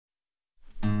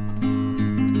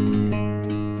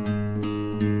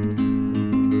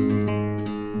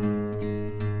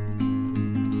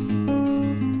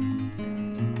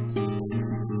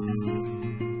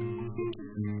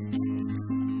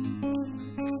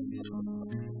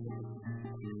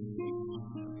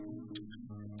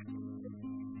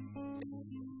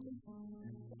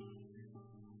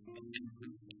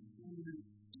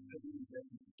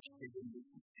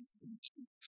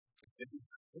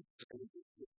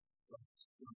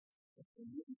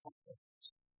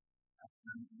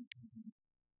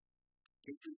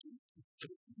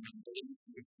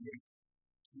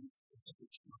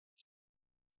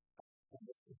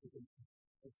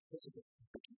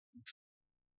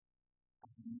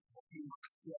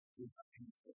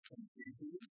some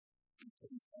babies, and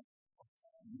some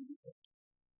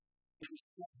it is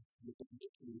not the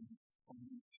ability of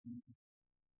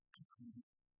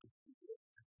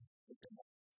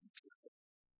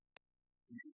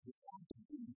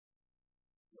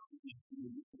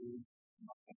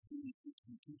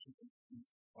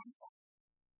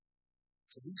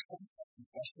so these concepts,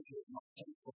 especially not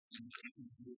technical communication,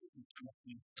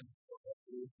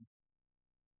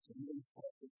 so really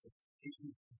focus on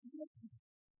education,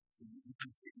 so you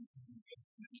can see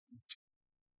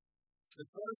the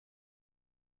first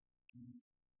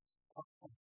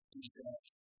is that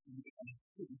we can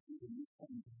put in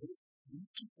this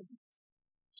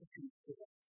to consider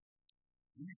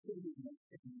these things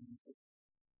that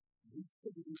these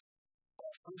things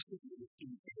are constantly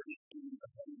in very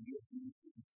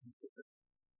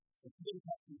so we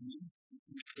have to use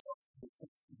the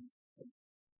substance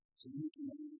so we can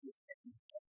understand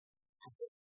how to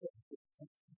put the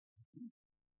substance in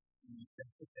the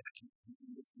protection in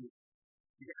this group.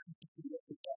 We have to do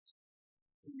the best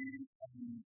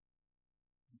and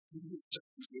do this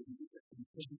substance in the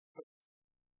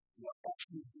what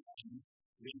actually happens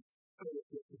is the second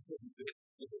thing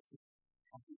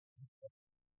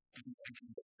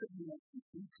that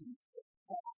we need to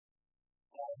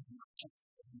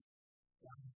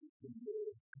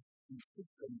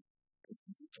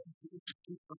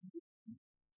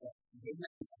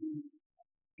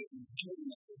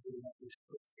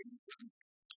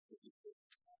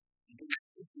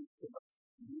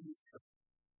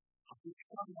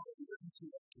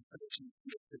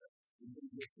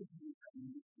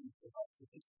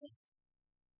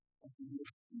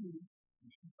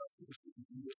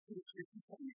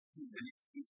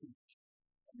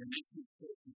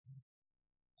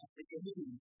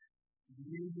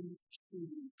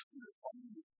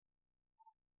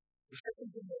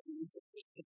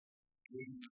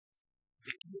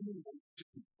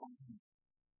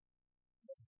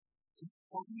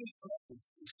obvious purpose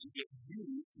is to get you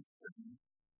to study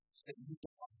that you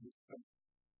can this purpose.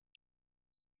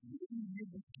 Maybe you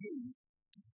begin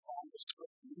to find the stuff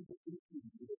you need to do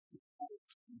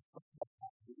and stuff like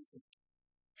that.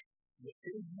 The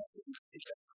third method is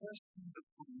a question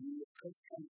from you, a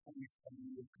question from you,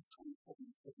 a question from you,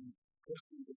 a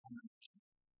question from you.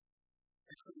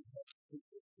 And so that's the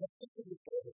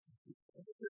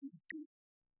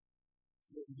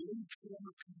so you need to have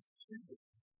a consider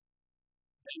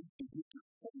and you can do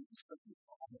something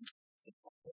honest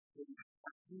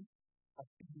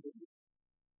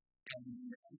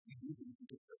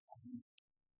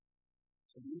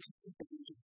so you should think of it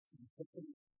as something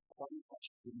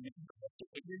qualified to make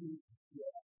a really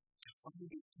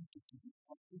somebody to do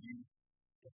something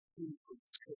that you could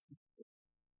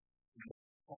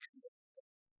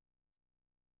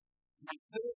my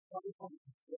third qualified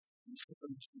is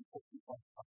information for people.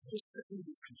 This is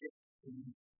the project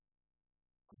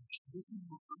this is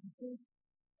what I'm doing,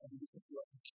 and this is what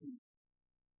I'm doing.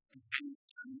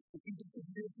 And if you just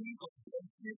agree on the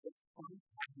idea of fun,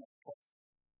 I'm not talking.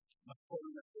 My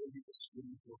phone is really just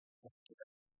really for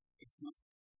it's not.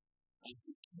 I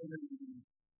think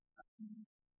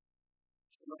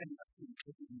so I'm asking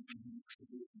to do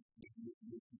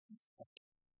stuff.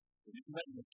 It might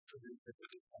look to do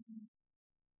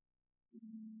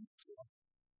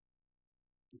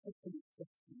the second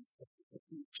question is that the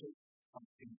future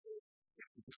something that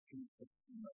the future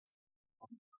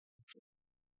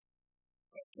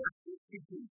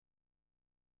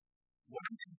what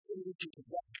is considered to the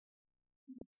one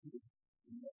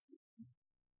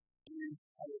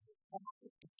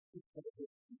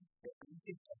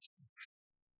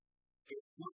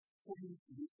it's not fully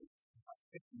useful as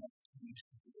not to use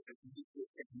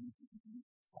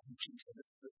functions that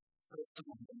are first of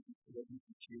all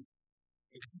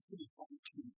it has to be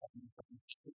functioning but you can be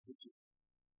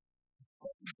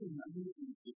but you can never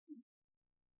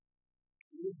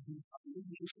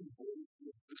using voice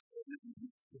with this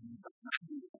but not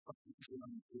really a function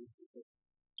on the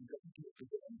you don't do it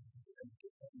again and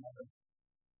get another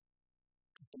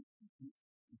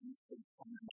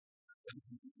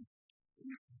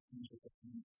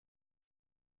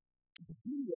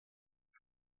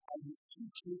I was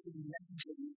teaching in the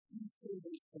legendary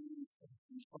those things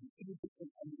from any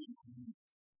different understanding.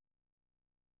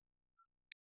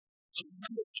 So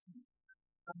number two,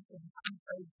 comes from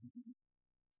outside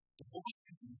the boss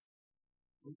piece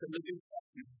with the living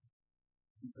partner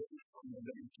because it's from the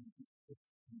living piece.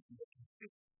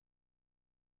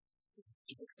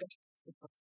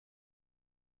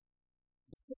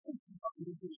 The second thing about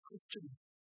living Christian,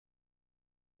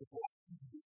 the boss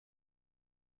piece,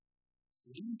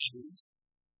 we choose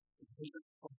because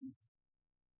it's from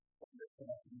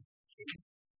case,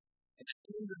 and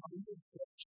still the Bible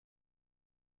church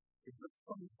is not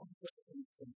some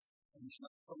instance, and it's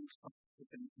not some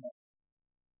significant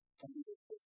and it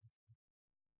is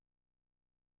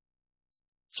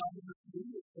some of the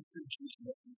real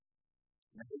potential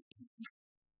and the peace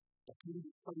that is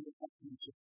from the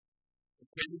partnership. The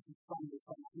place is from the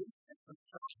family and the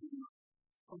church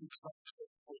from the structure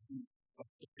of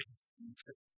the faith in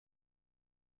church.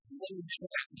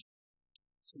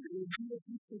 So there will be a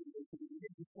people that will be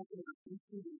able to talk about this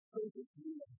thing in perfect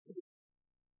view of faith.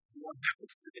 You are happy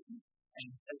today and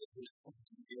as it is from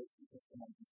the years and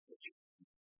testimonies of the church.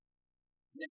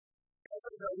 Next, as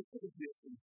I know, it is this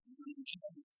in the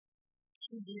church.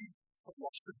 To be a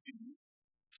lost of you,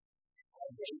 or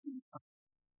baby.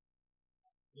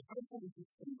 The first one is the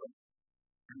kingdom.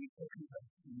 And we talk about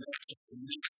the nature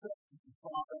of the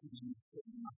Father and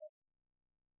the Mother.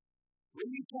 When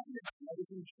you talk about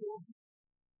raising children,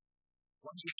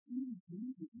 one of the key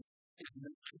ingredients is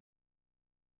nature.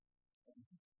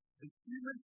 The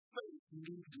human faith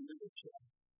needs nature.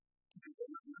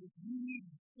 You need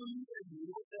food and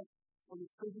water for the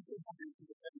physical body to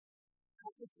develop. How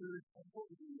the food and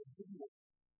water to develop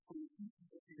for the people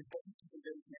that are going to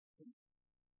develop next to you.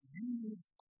 You need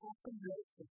proper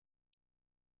nature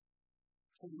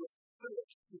for your spirit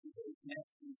to develop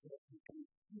next to you so that you can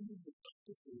feel the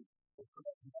practices of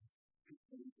God's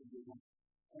people in your life.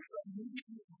 And so you need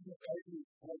to have a very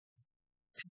important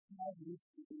and how this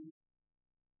to be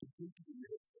to do to the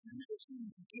nature. And nature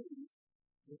begins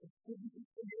with a physical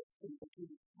connection between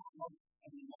the Father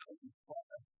and the Mother and the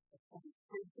Father. Of course,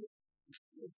 perfect is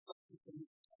still practical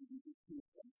and you can feel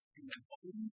things in the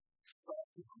body, start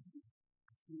to be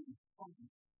between the Father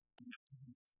and the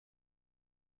Son.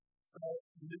 So,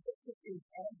 the nature is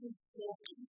as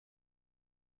important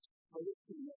for the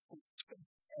connection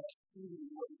as truly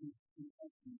what is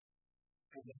important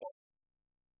for the body.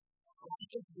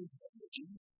 Most of these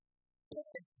energies that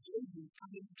are daily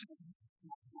coming to the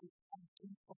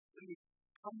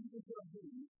coming to the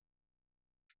body,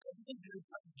 everything that is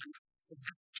happening is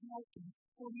how to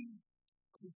fully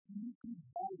completely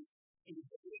balance in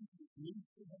the way that needs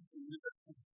to have the liver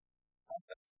and have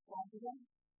that formula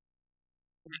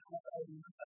and have our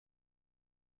liver.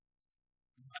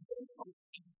 Mother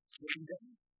function, gender,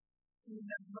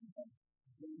 female mother,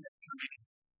 gender time.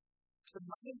 So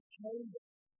mother carry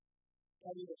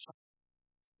the child,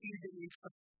 feed the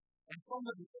child, and from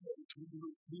the beginning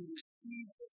we receive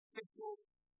the special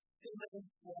feminine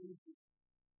quality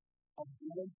of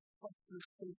blood pressure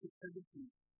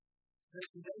sensitivity that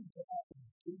they have a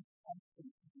deep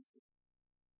confidence.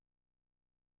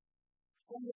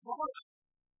 From the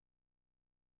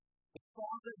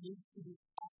Father needs to be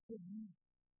actively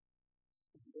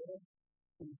aware,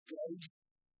 engaged,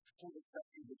 for the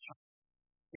sake of the child.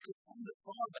 Because from the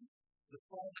Father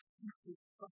teaches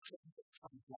structure of the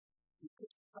child. He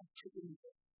puts structure in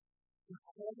it. He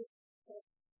calls us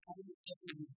how to get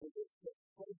in the business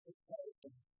of the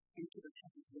character into the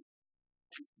child's.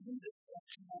 And through the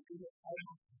structure of the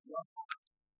child,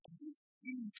 and we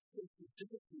see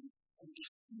sensitivity and we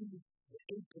see the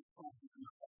input from the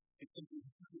mother. It can be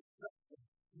the structure,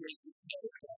 where the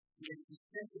character, where the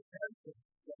sensitivity,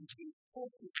 that is being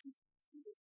focused on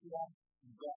the strong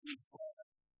godly Father.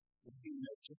 Would be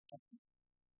nature something.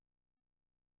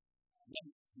 Then,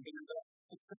 we're going to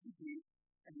specifically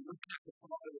and look at the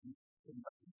Father and the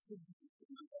Mother.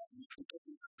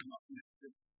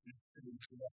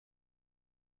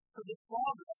 So the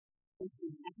Father is the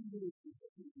number of the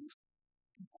things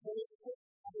he calls for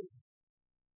others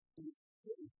in his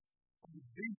spirit, from his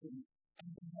vision, and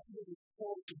the Mother is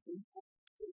called to bring forth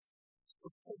kids,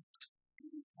 support, and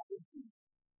encouragement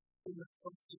in the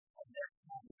process of their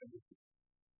time and everything.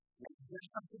 There's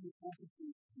something that happens to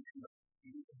you,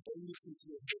 and you can bring this into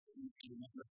your vision and to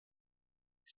remember.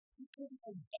 Because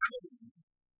identity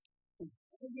is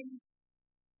given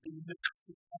in the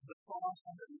message of the Father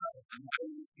and the Mother and the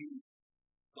Holy Spirit.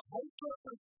 The whole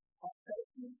purpose of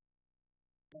faith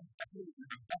and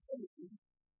identity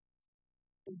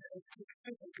is a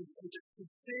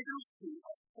conspiracy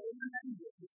of fallen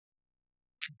angels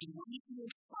to demonic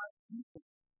inspired people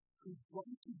who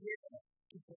join together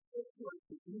to perpetuate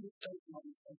the unified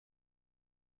mindset.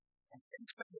 And in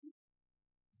fact,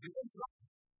 their job,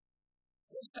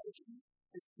 their station,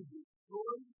 is to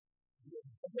destroy the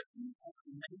ability of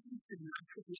humanity to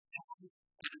naturally have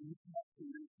and not to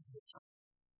live in the child.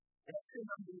 That's the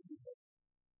number of people.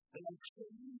 They are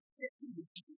truly getting to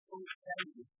destroy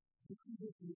value because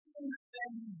if you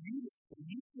understand the unit, the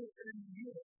nuclear energy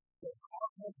unit that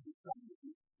God has designed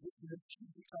you with the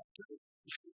achievement of truth,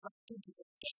 is the structure to the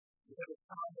test where the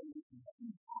power is not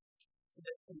impact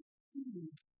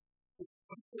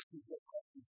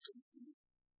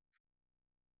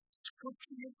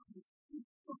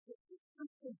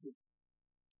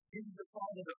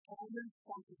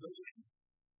responsibility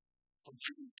for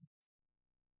giving peace.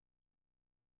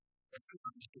 That's what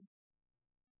I'm doing.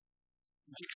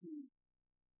 Makes me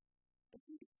a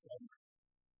bit clever.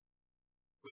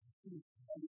 But it's still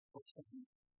very important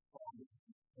for this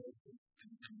person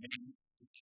and remain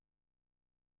teaching.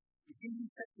 If you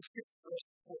take the 6th verse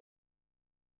 4,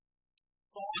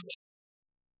 Father,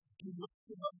 do not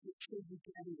give up your children to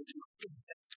anyone, do not give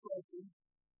that spoken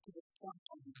to the front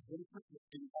of the paper that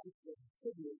they want to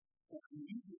consider or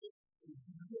immediate and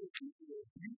humility or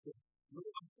abusive. No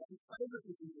one can find it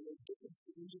in the difference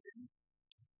between them.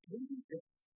 Bringing it,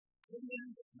 bringing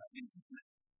it, nothing to do,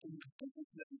 and the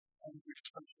discipline and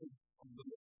instruction of the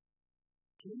Lord.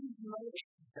 Please know it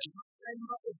does not say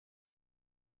mother.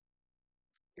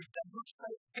 It does not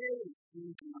say parents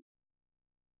being commanded.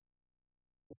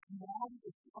 The command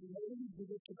is to only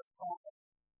give it to the Father.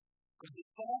 Because the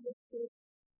Father says,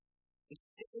 is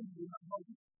taken in the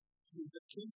body, he is the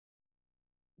truth,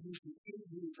 he is the king,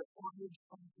 he is the honor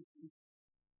of the truth.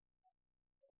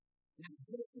 It is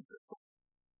good to the Father.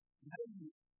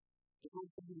 Maybe the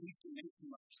Lord will need to make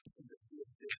much of the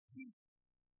first day of the week.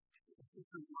 This is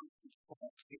the one who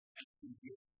falls in every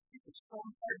year. It is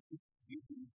from every year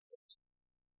in the first.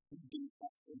 We do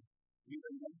something. We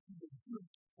are not even good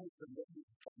for the living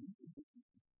from the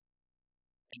people.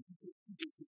 And we do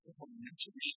this for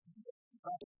mentioning the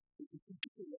Father. We do this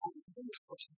for all the other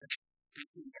person that is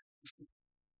in that system.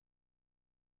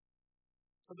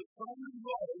 So the primary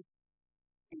role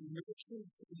in nurturing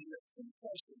to the next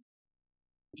person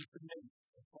is the name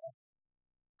of God.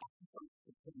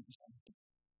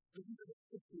 Isn't it a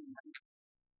 15 minute?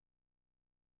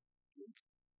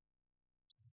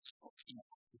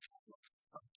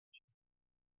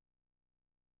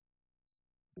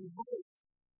 The words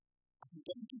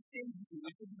don't just say you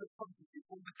like in the public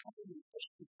before the company is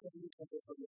the covenant of the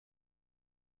Lord.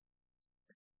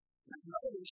 And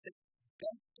notice that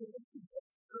God tells you that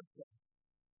person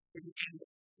in the end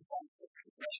of the Bible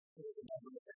for the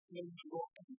Bible that when you go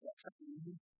and that's how you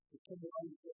need to come around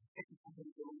with the second time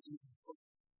you go into the book.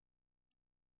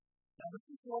 Now this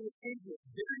is what is able,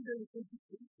 very, very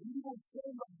interesting. We will say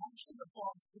the most of the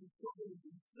thoughts to the children of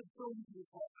the children of the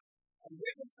Father. And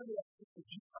we're going to say that the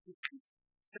Jews are the truth.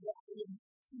 So that we will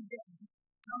see them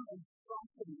come and stop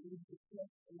them in the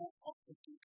flesh and not off the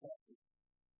truth.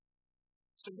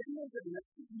 So then there's a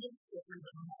lesson here that we're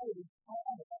going to know is all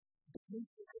about the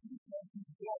truth that every time you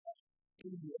go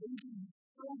in raising the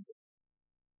children.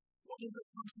 What is the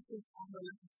consequence on the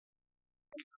life?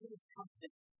 And how is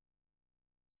confidence?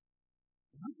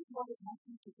 Look at what is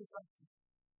happening to society.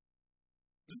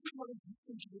 Look at what is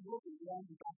happening to the world around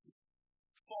the country.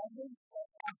 Fathers are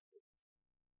pastors.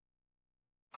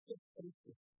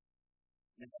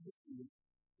 And obviously,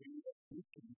 when you are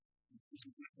looking at this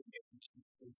information,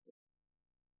 this is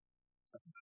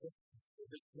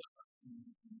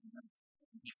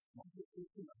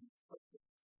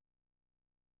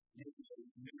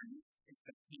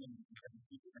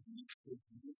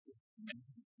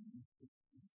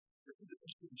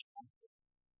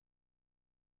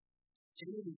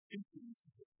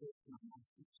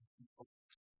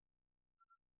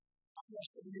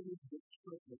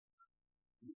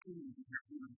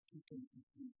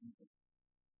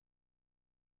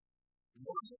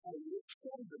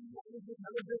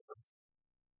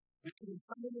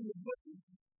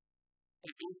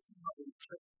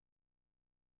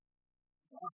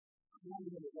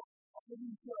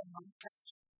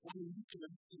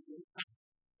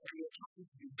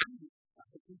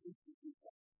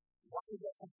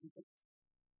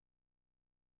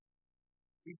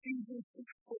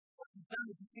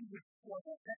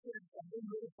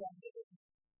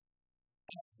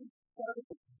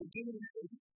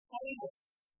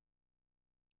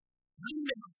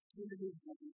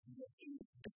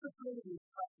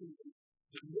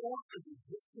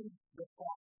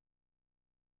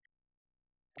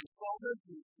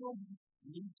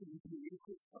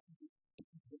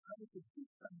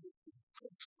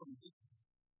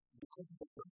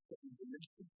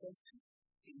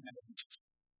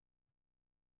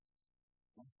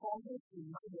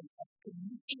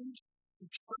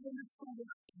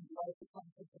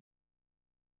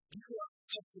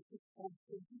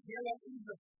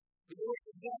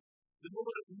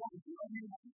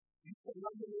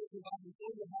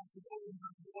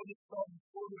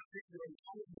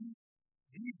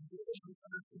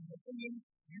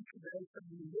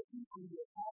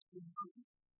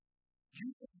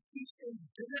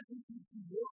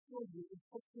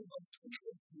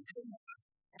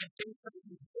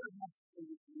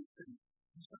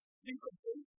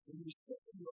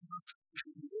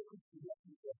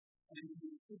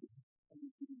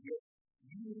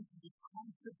You need to be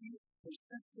contribute,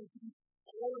 perspective,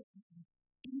 or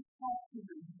be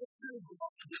confident in the field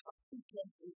of the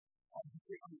circumstances of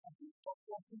the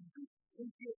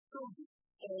into your service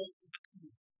all the time.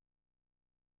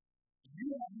 You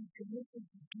have been committed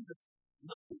to do this,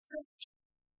 not to church.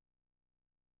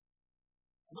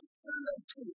 Not to that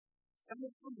too. Some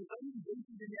of them is only going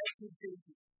to the national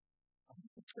stage. I'm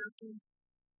not certain.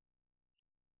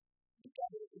 The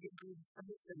God is going to do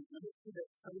something and minister that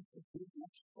some of the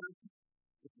much further.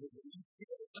 If you believe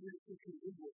it, some of the people who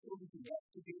will go to that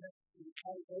together, you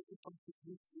try every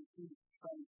contribution to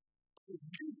find. If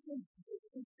you think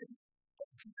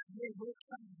may work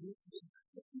out with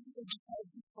the people who have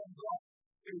this from God,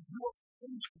 there's no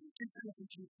extension to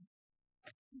technology. I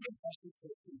think that's the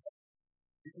question.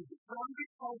 Because the primary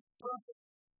cause purpose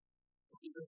of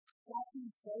the starting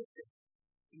focus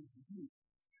is you.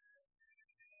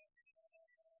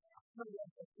 I feel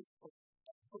like that's just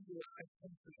for your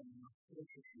attention and your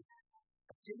relationship.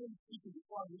 I didn't speak in the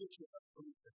far nature of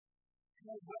person.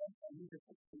 How well I need to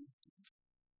put things to you.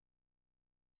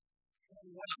 How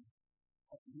well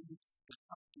I need to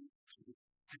stop you to you.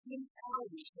 I think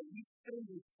hours that we spend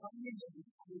with finding and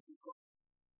recording God.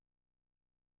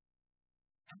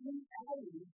 How many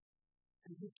hours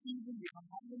is receiving the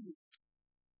harmony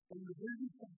and the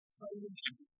vision of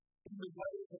salvation in the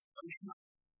way of salvation?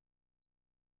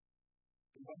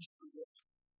 The rest of it.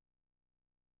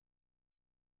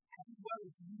 How well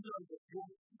do you know that your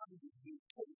time is being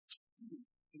taught to you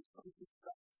in focused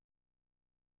steps?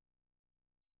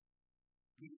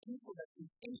 The people that can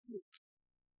influence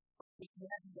this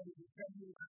man that is very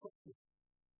effective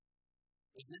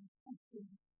is then pushing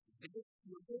this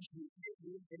religion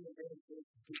in the way of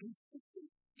the institution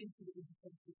into the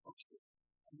defensive culture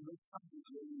and no time is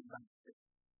really about it.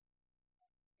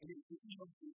 And it is not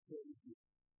the story of you.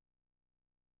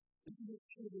 This is a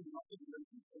truly not the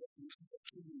religion, but it is a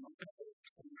truly not the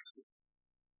religion.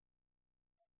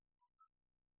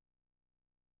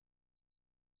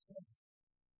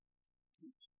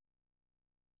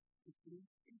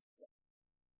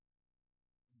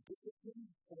 Discipline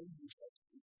tells you that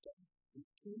it's done with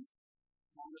truth,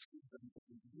 honesty, and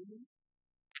human,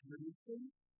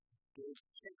 religion, there's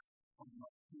checks on my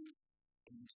truth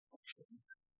and instruction,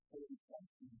 or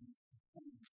instruction in these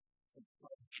components of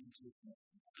God Jesus.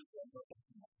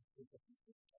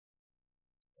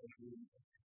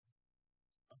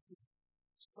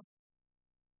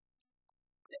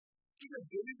 It's a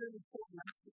very, very important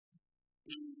aspect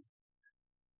in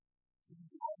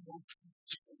God wants to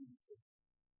change.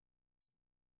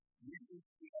 We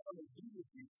have a duty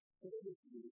to serve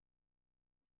you,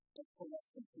 but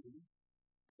philosophy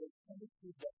is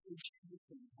everything that we choose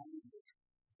from language,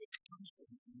 which comes from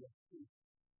the truth,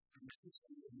 and this is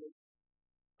from the word.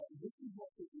 And this is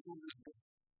what the word is.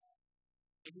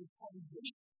 It is from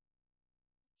this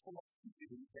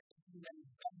philosophy that we have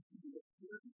done to the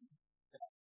word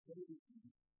that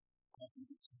everything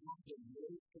is not the way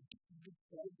of the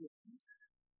progress,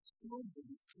 slowly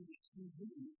to the TV,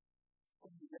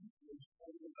 from the language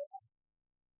of the God.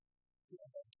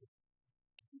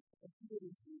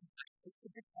 It's the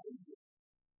behavior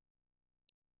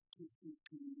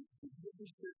to really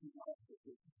certain life that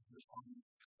is responding.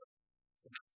 So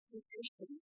it is the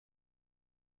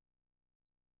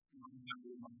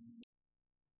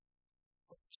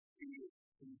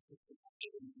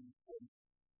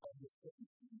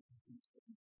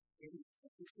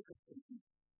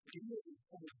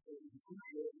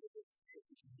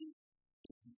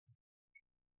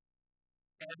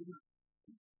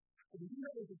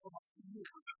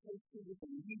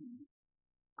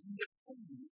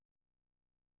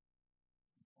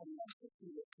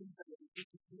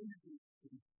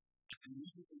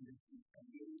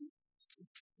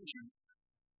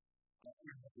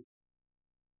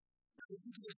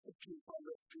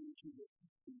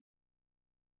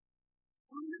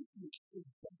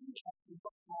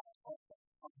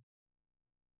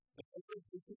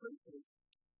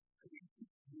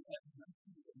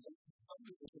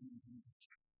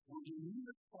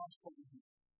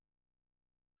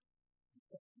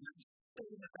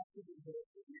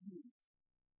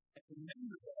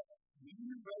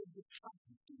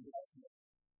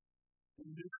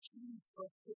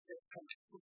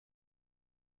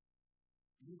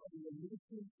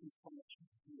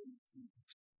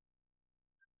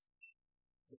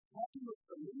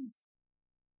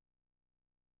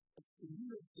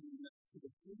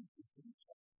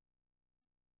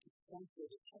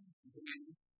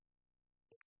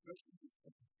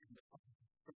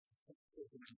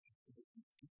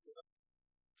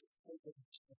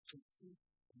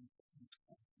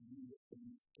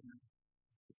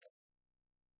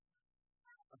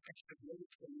extra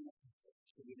notes from the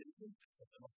religion, so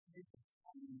the name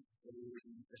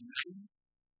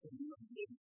from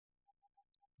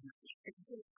the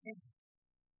technical end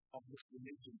of this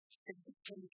religion,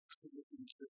 technical religion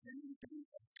is many things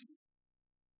that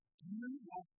do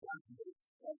not have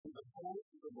this of the whole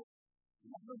world.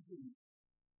 Never do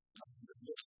of the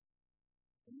list.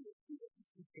 And the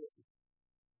students who care,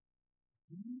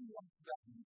 do not that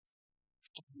of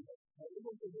the whole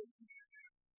world.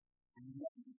 And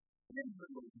not in the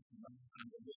world of the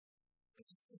list.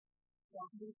 It's a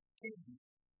problem of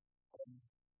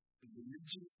the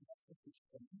religious message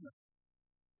of the world.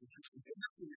 Which is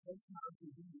basically the best how to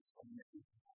do this on the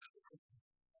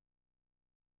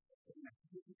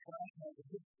this is why I have a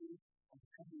history of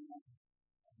coming out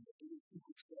and the biggest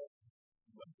people says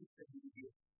what you said you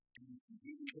did and you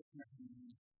really look at the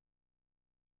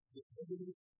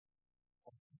evidence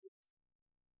of this.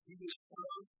 He was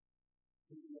proud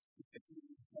and he was protecting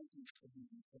the intelligence of the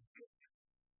subject.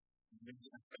 And then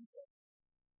I think that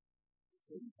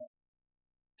so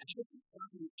I just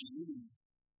wanted to use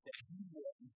that he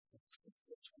was a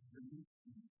subject of the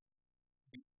movement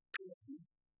and clearly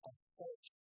of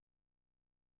course.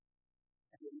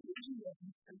 And the reason that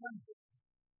he's surrounded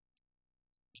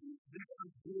this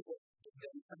is good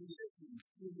that having a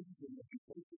feelings and the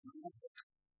people to know that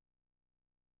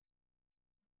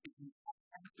if you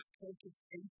have to focus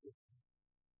anything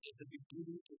is the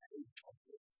beginning of a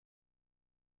process.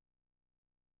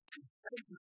 Instead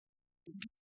of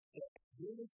that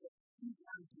really that you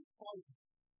have to follow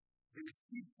and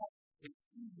see how and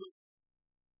see what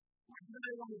do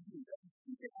they want to do? That is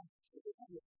see that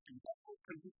and that will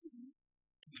continue to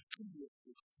continue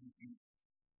with you.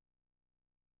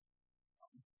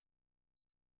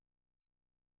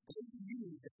 They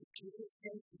knew that the total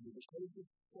tension of the COVID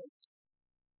place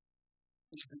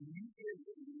is the new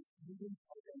area in which students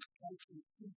are identifying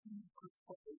 15%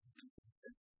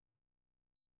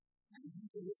 and you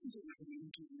can listen to this and you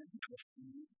can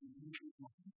question you and you can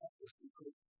talk this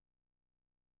because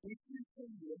if you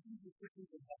say what you this is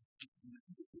about and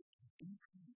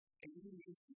you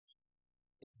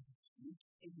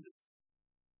and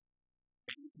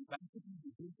you basically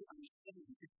begin to understand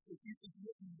if you can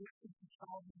look and listen to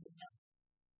child in the mouth.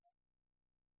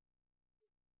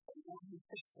 And one who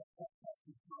takes that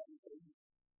person from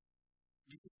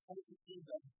you can also see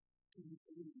that to the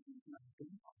community is not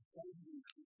being outside of the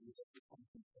country of the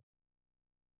country.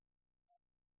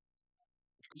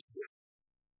 Because this,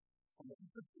 from the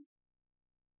perspective,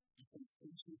 you can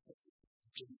essentially fix it to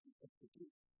change the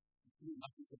perspective. You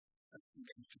might be expecting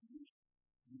them to use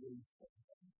the way you say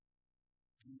them.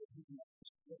 You will be not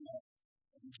realized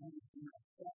and you will be not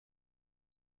that.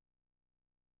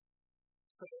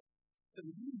 So, the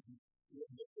reason that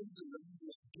the things that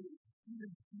we are doing, even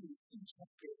if you each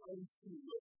have their own true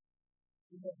will,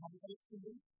 you know how to do it, you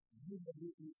know what you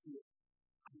do. I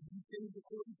do things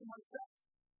according to myself.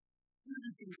 You do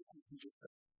things according to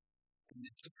yourself. And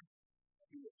it's a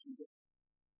you will do it.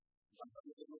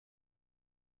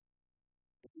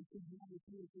 If you think you want to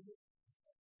do it,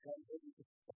 God will do it.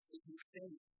 If you say,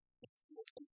 it's not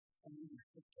something you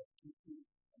have to do,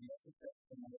 and you have to do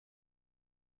it.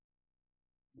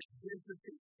 Here's the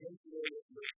thing, don't worry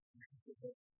about it.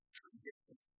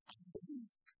 I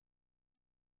believe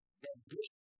that this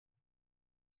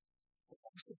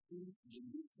philosophy, the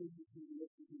new thing that we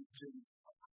listen to James,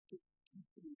 to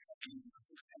people having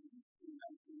understanding of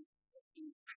humanity, of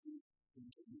humanity, and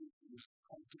to move to this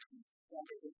consciousness,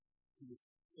 rather to this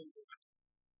thinking,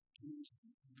 to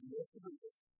the rest of the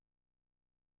world.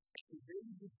 At the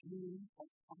very beginning of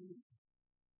time,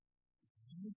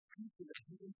 these people that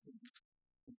do things,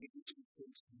 and they do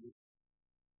things to you.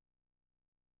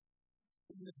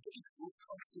 In the days we're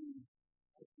constantly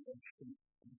population,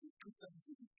 and in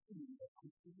 2018, that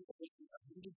completely opened a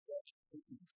really fresh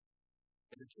statement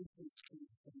that it's important to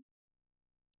understand.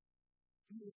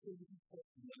 He was really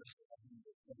important to understand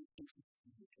that it's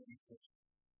important to understand.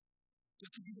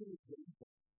 Just to give you an example,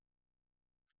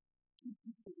 two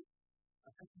people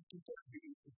are having to get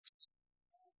really fixed.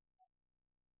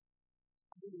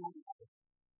 I don't know why.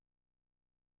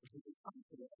 It's a response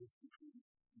to that is between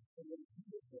the way you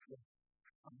do it,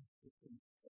 and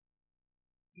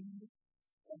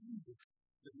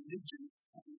the religion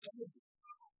of the devil.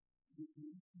 You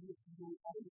can no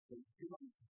other way to run.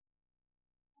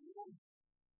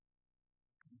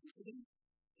 Considering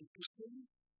the Christian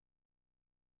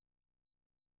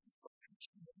is what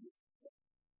Christian is.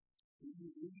 When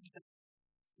you read that,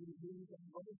 when you read that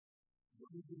mother,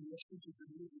 what is the message of the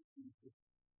movie?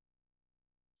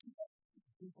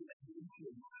 People that do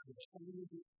things, the family,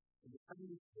 and the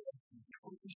family, and the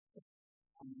family,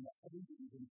 and the And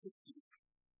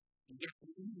if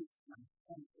the English man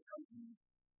comes to help me,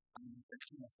 I'm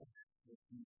expecting myself to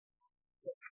be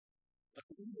but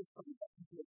the English comes back to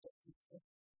the expectation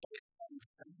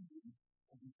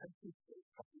and effective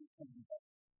probably coming back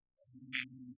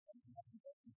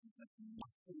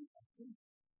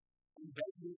and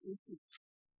that will increase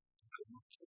very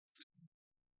much.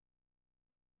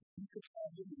 You could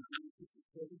have in mind this is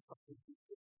very something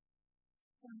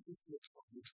and this looks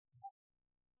like this.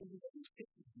 Everybody's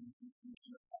taking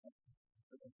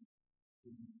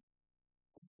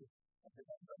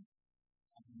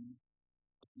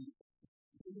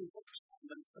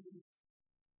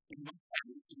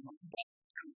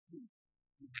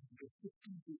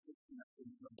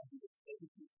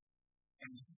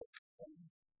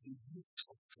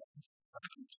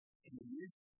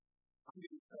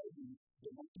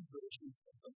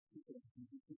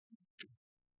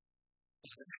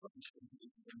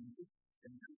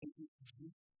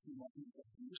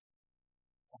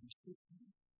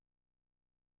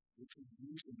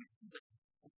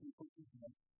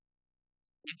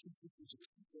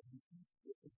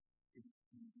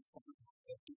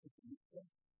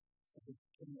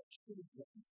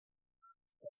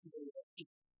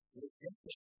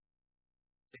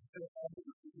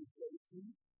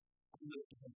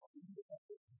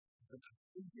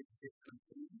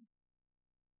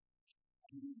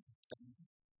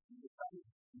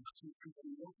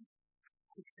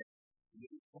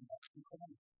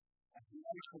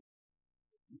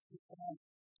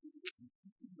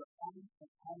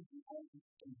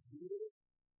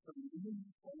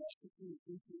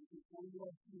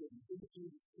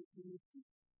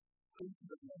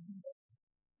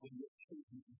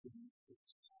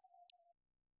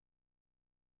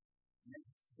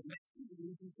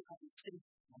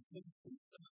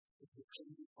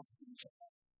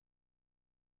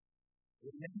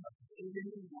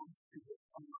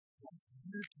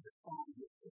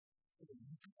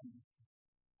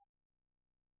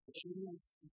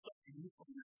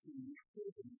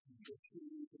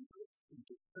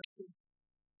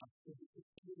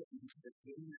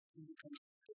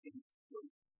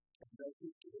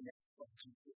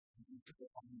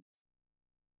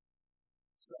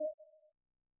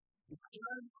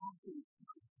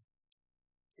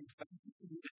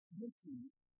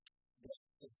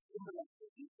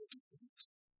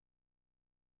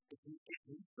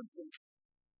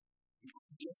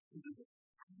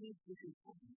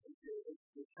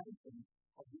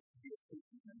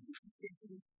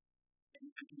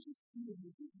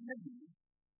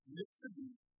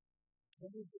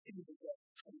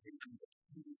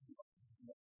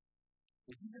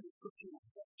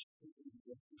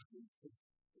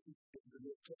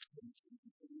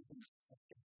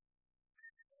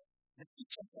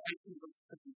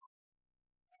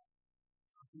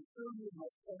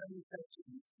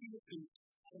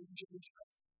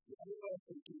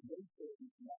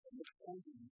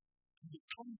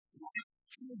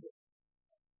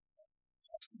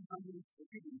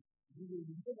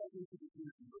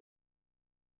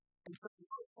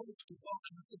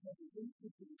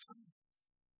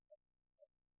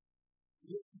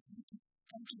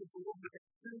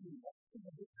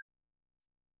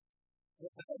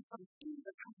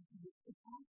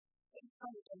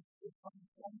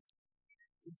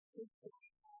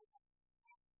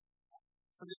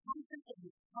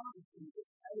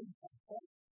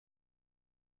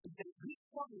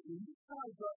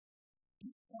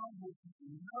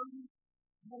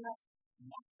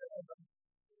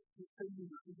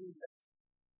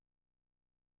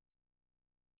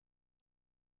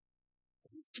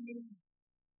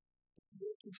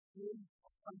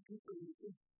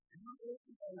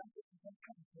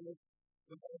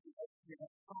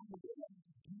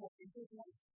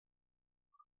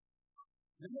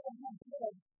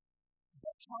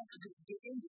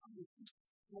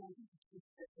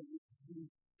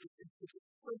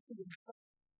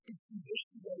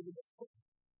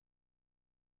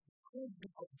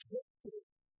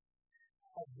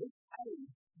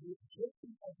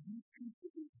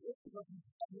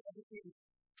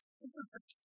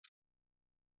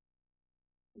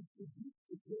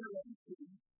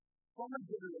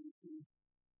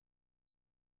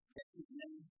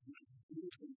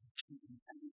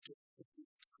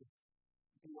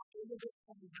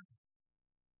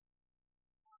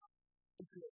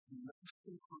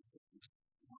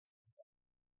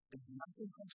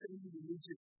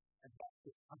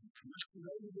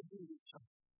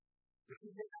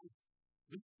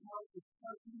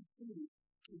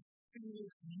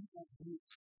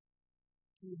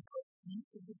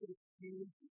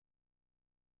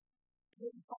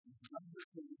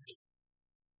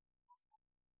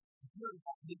heard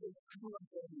about it, everyone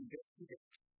going to investigate.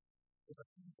 There's a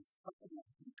few something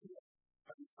like you could have.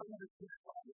 But some of the good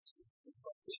fathers is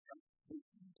what this comes to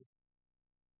do.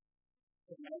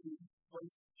 So maybe when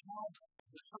the child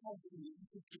in the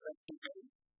particular way,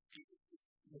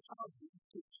 the child needs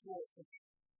to explore something.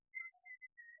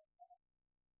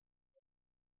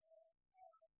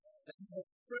 And the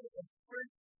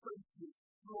first princes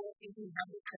explore any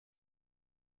habitat.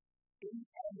 Any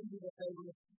avenue that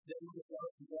they would go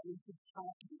and go into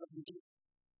talking about the day.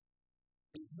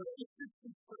 And the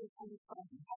assistant for the first time,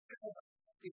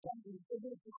 it's done in the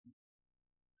middle.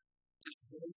 It's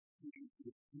very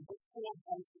easy. It's all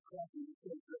nice to crack in the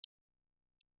middle.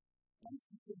 And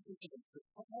it's the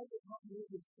all the not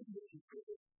really single people.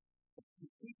 You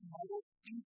keep model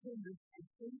independent and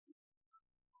thinking.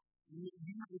 You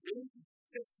have a way to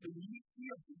fit the unique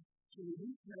feeling to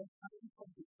release that time from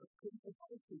the critical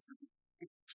culture.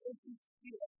 It's every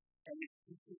skill and it's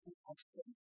difficult also.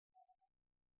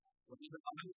 What is the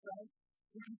other side?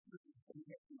 What is the thing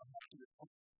that you have to do?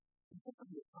 It's not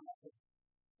going to come out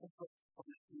of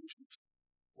the solution.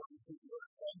 What is the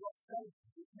word? And what side?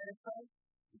 The other side?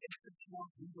 It's the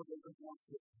child who will never want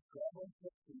to grab on the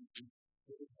solution.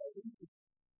 It is very easy.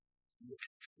 Yes.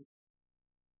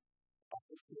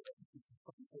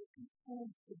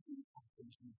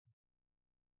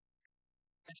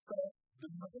 And so, the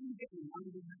mother getting one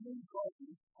of the main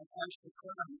goals of Ashton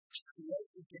Crown is to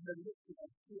create a generation of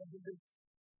 200.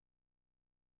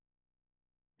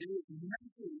 There is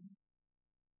nothing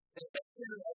that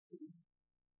generation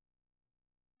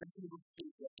that you will see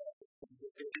that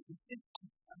there is a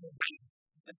different kind of base.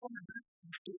 And from that,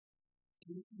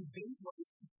 you can base what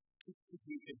is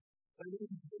distributed. But it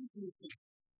is very easy.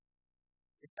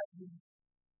 It has been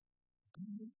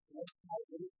doing what I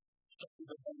will show you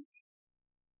the base.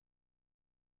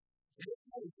 It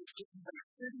is always a certain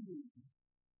understanding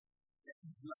that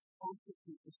is not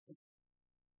consciously distinct.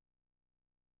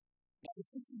 Now, this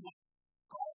is what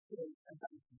God says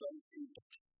about those things.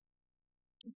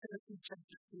 He says in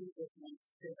chapter 2, verse 1,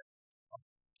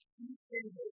 He said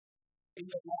that in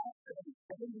the last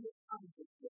 7 years times of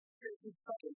the Christian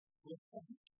public will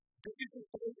come. This is the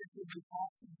way that will be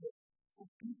possible for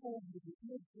people who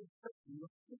live in certain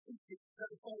restrictions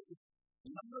certified with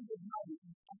numbers of money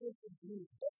and others of being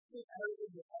desperate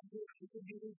areas of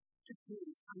underestimated to do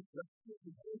some rescue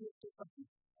and data to something.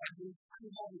 And we have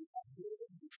a data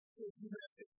and human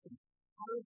system. How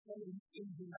is playing in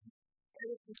the night?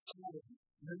 Edited society.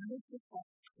 The limited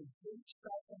facts of great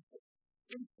self-effort.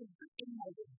 Instant in my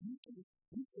rebuking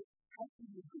future. How can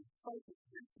you be fight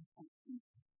against this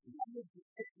confusion? One of the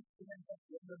techniques that I have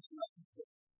learned to like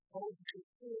all the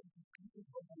control of the people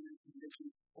of my information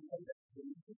and then that the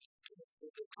message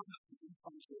that the comments in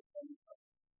function and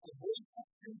avoid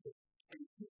authentic and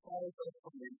keep all those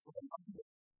from them for the number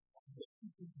of the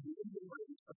people who in the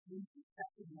way of things that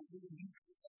happen in the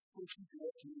universe of social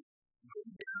connection go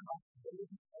down off the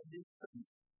ability of this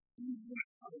place. Even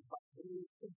out of that very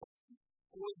simple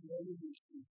or the only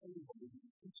reason anybody in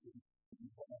the future and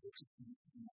whatever to do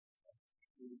in that sense.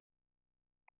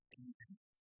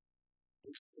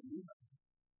 It's the new one.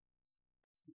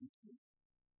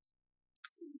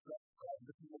 It's that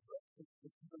the people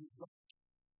this is the book.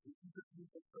 This is the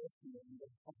people person that we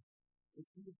have come. This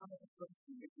is the kind of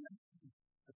person that we have come.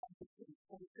 The concept of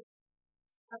politics.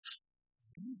 Such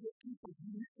these are people who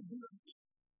used to do it.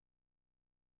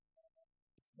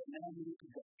 It's the man who can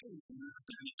get through and not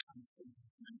be constant.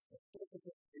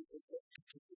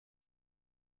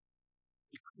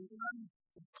 The Quran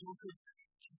is conquered.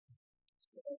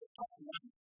 So at the top of that,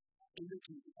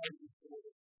 everything is already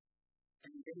forward.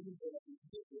 And getting there is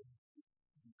different.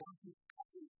 The country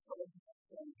is solid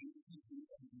and easy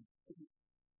and easy.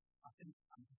 I think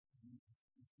I'm going to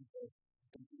say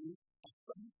the new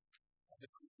system of the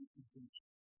country is finished.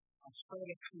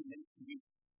 Australia created a new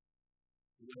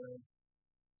where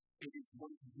it is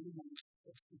one of the most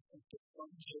effective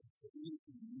functions of the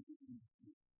community.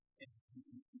 And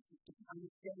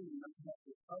understanding of that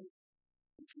the fight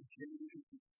is a genuine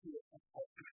fear of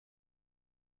culture.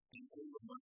 And all of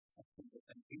us something that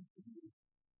I'm into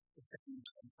is that we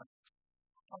can fight.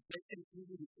 How they can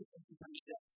really put them to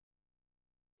themselves.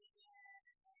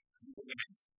 And the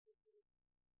rest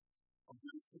of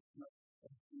the system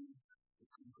of the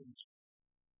convention.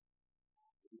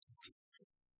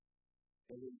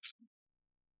 There is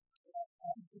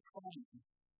as the common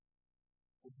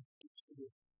was a picture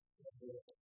of the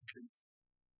things.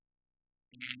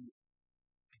 And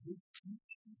this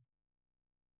teaching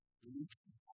leads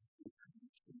to the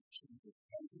conversation that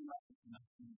has a lot of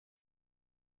nothing.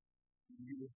 And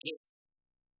you will get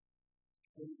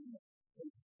the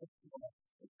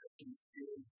expectations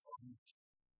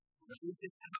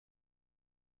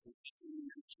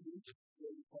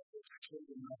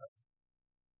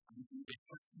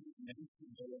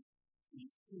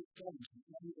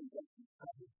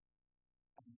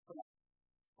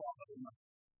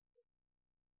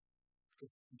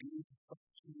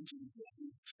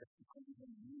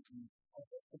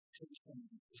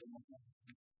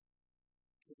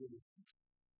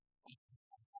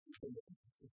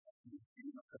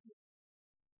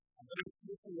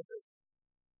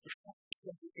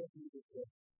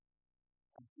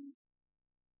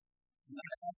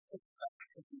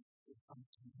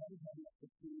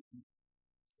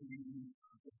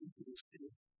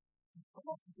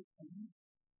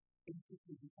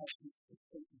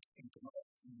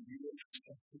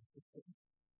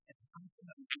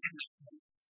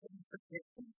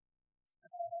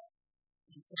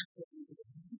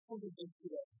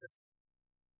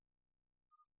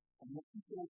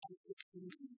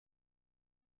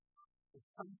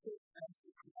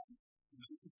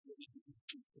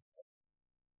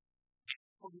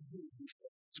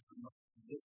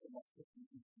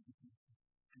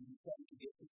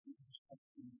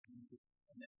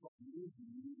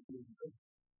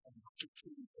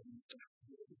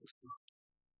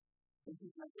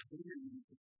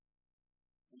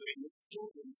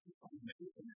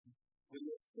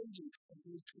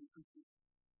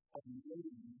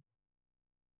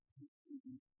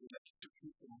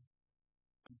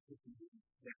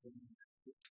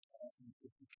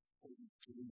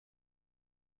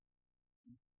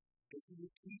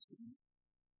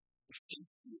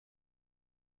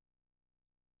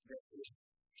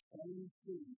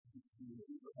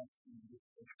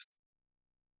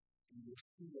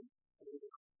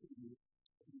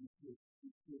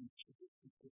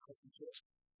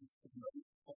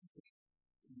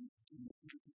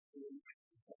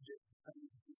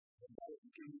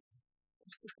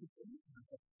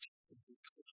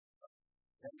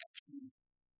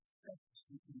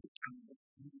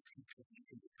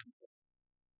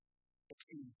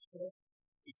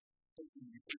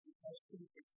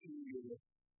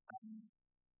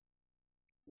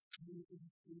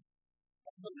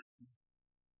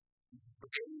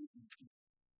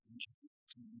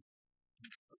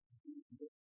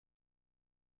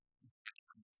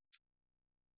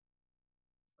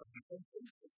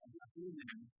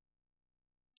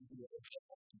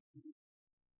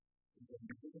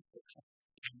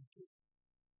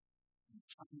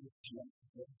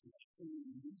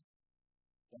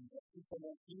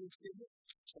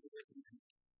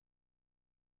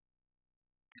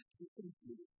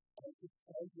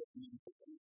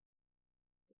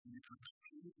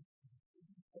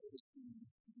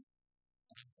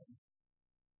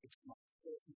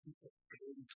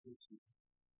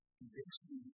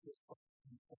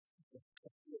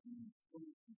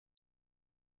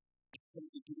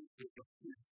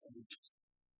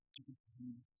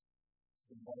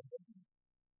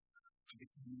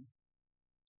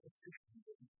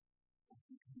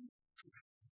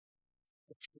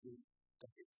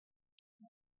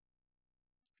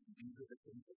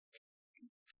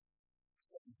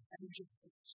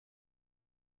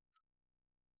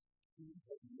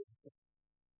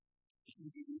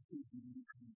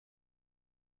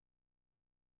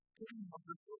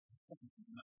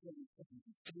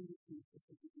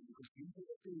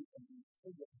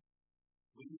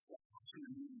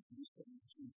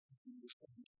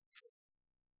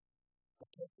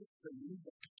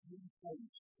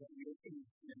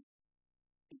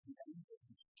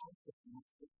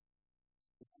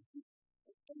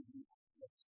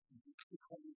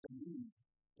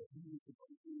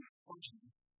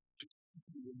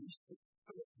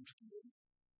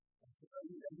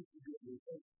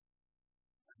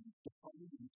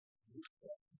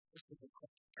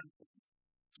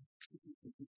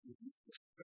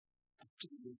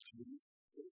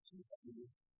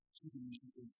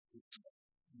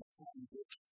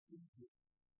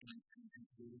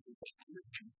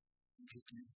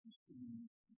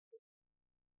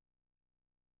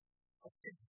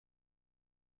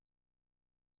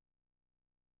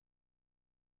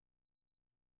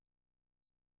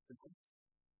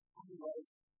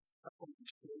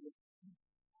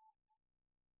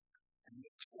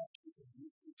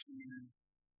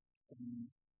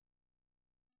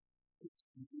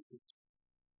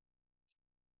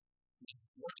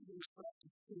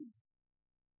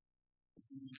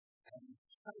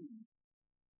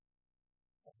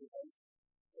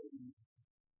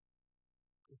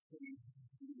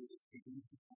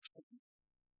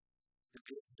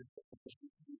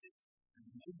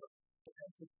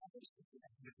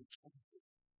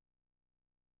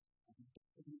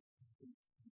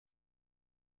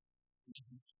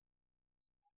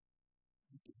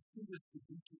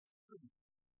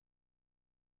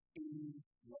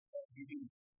do.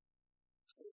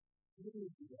 So, what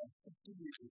is the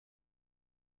activity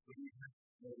when you have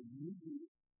a new group,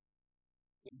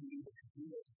 when you need to do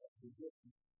it, the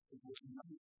different, the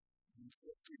money, and so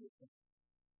it's different.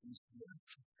 And so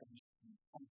that's comes from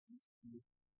confidence to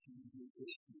the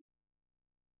issue.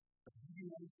 But if you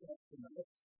understand the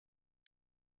notes,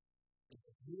 it's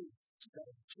a really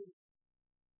strong truth.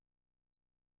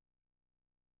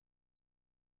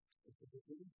 It's a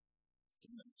beginning to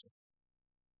mention.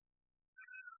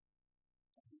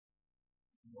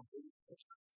 What is the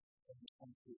process of the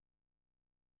conflict?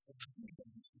 So I think that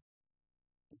this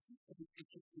is a big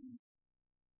picture to me.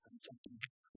 I'm jumping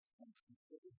back to this one. So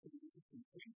it's a big picture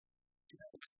to me.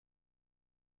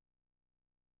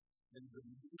 And the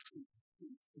ministry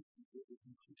is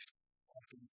increased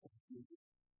after this possibility.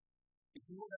 If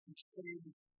you want to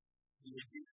understand the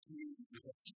identity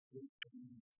of the state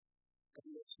community,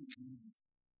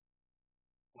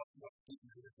 what the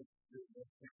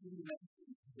human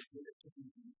entity is the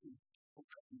community of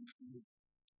community.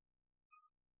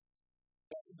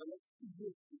 But the next two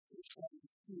years, it's a set of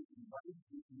schools and why do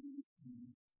you need these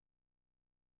communities?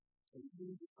 So you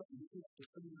need to start looking at the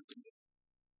community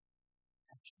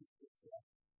actually fits that.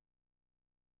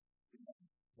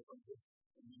 What is the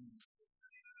community?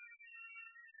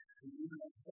 And you know,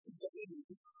 something that it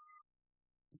is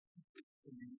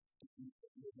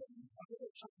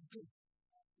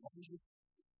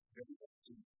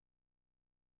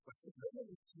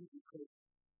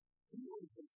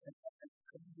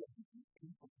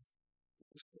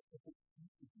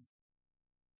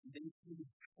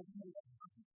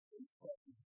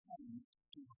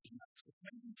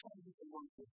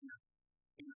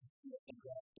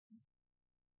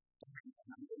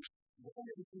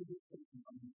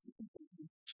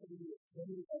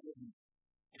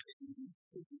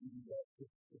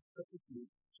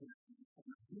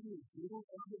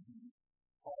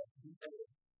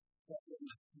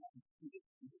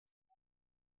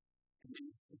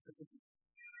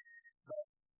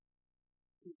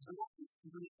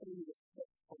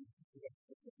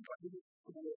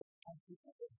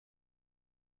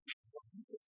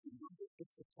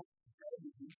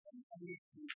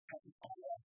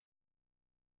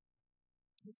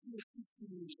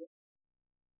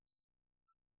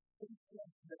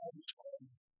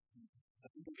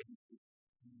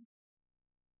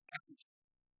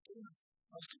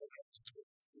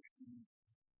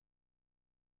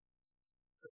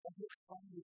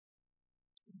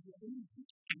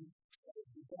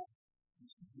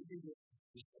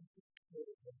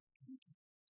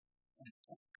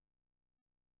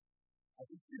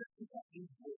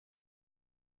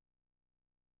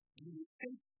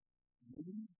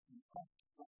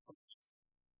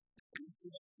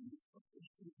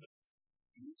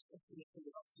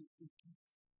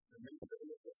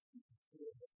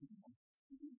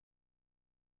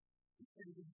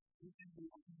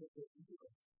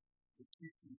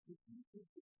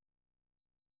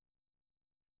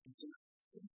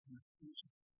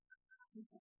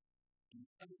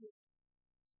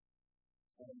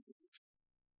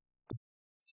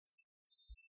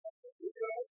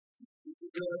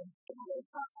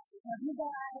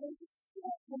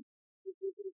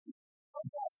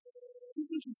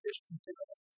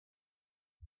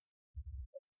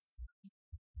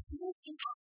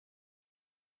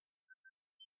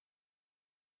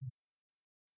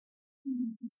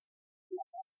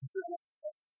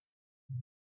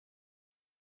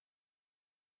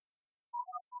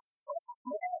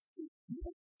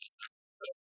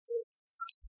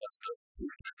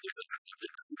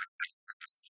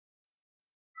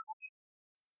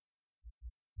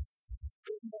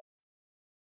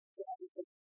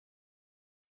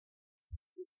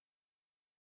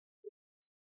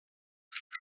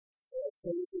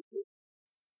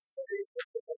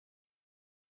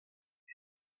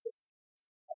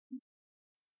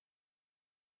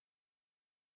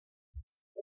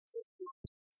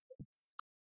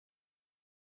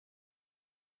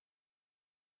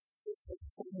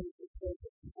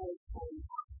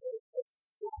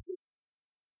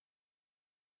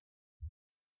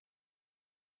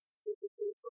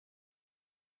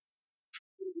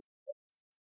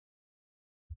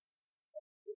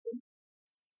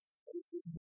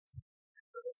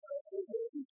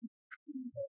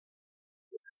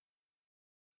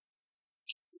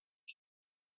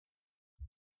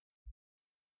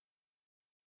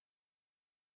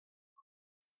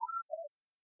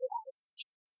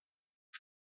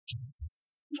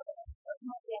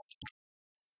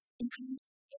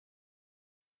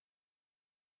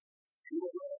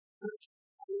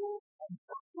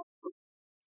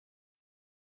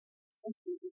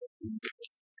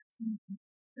There's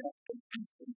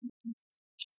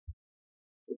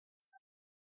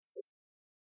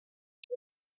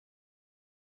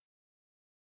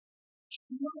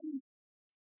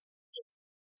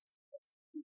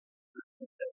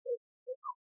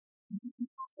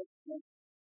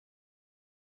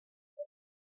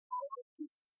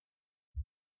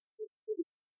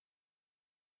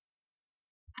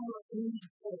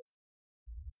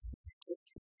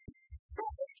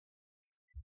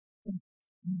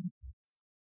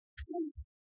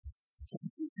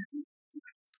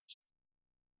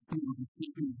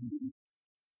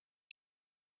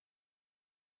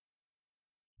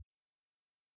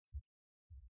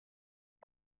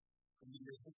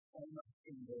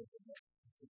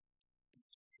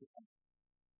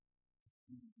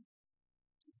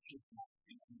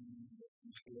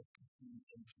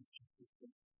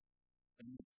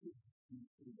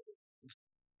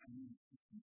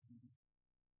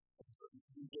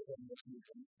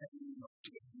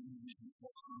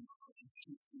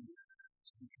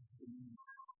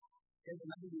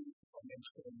another reason for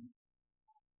mentioning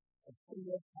as some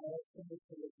of us in the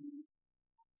Philippines,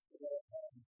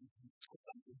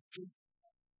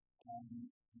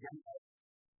 young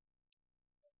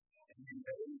and then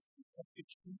there is a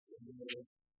picture of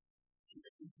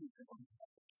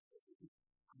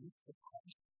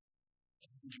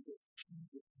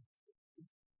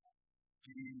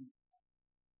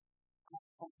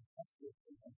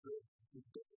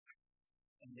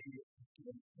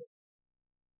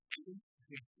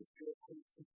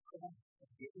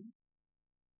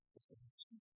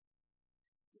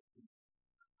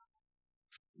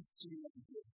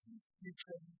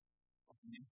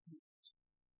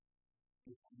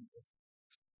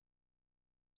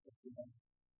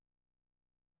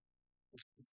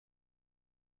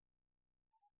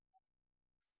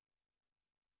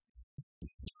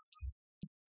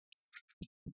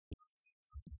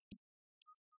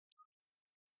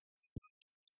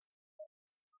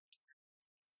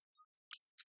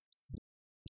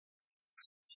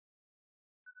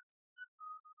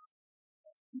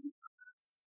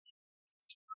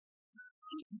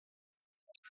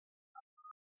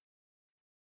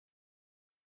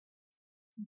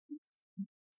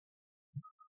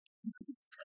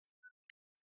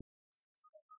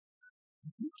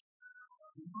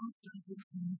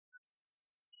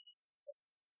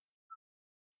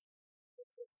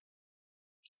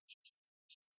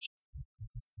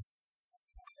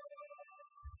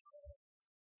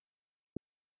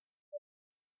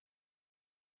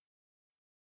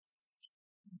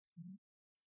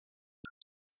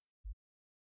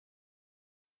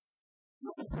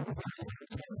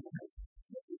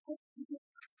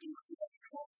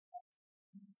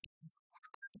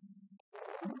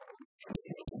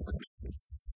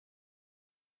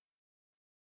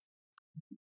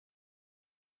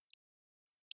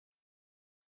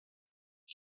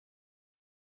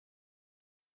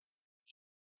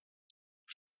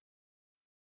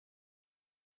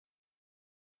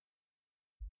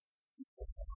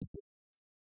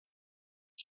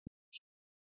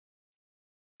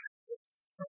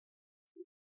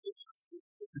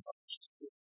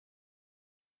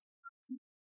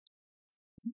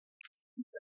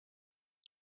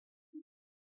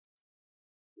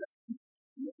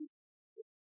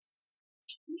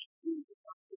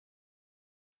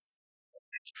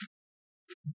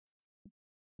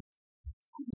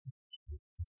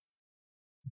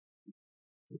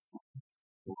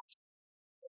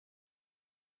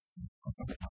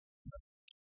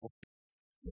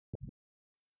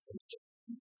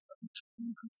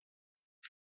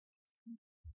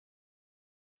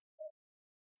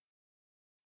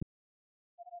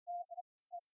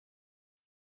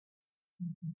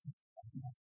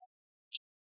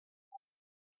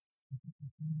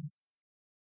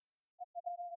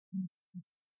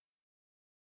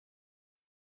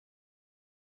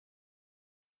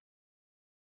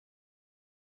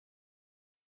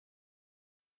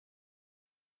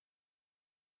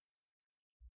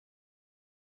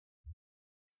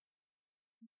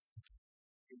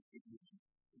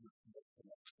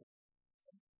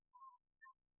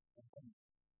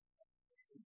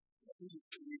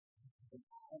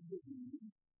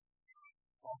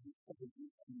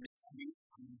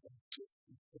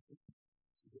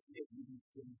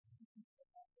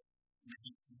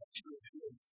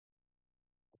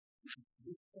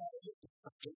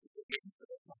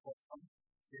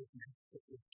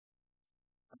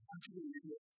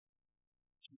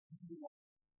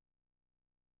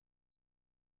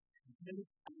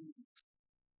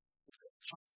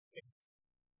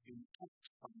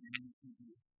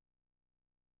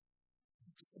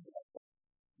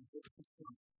the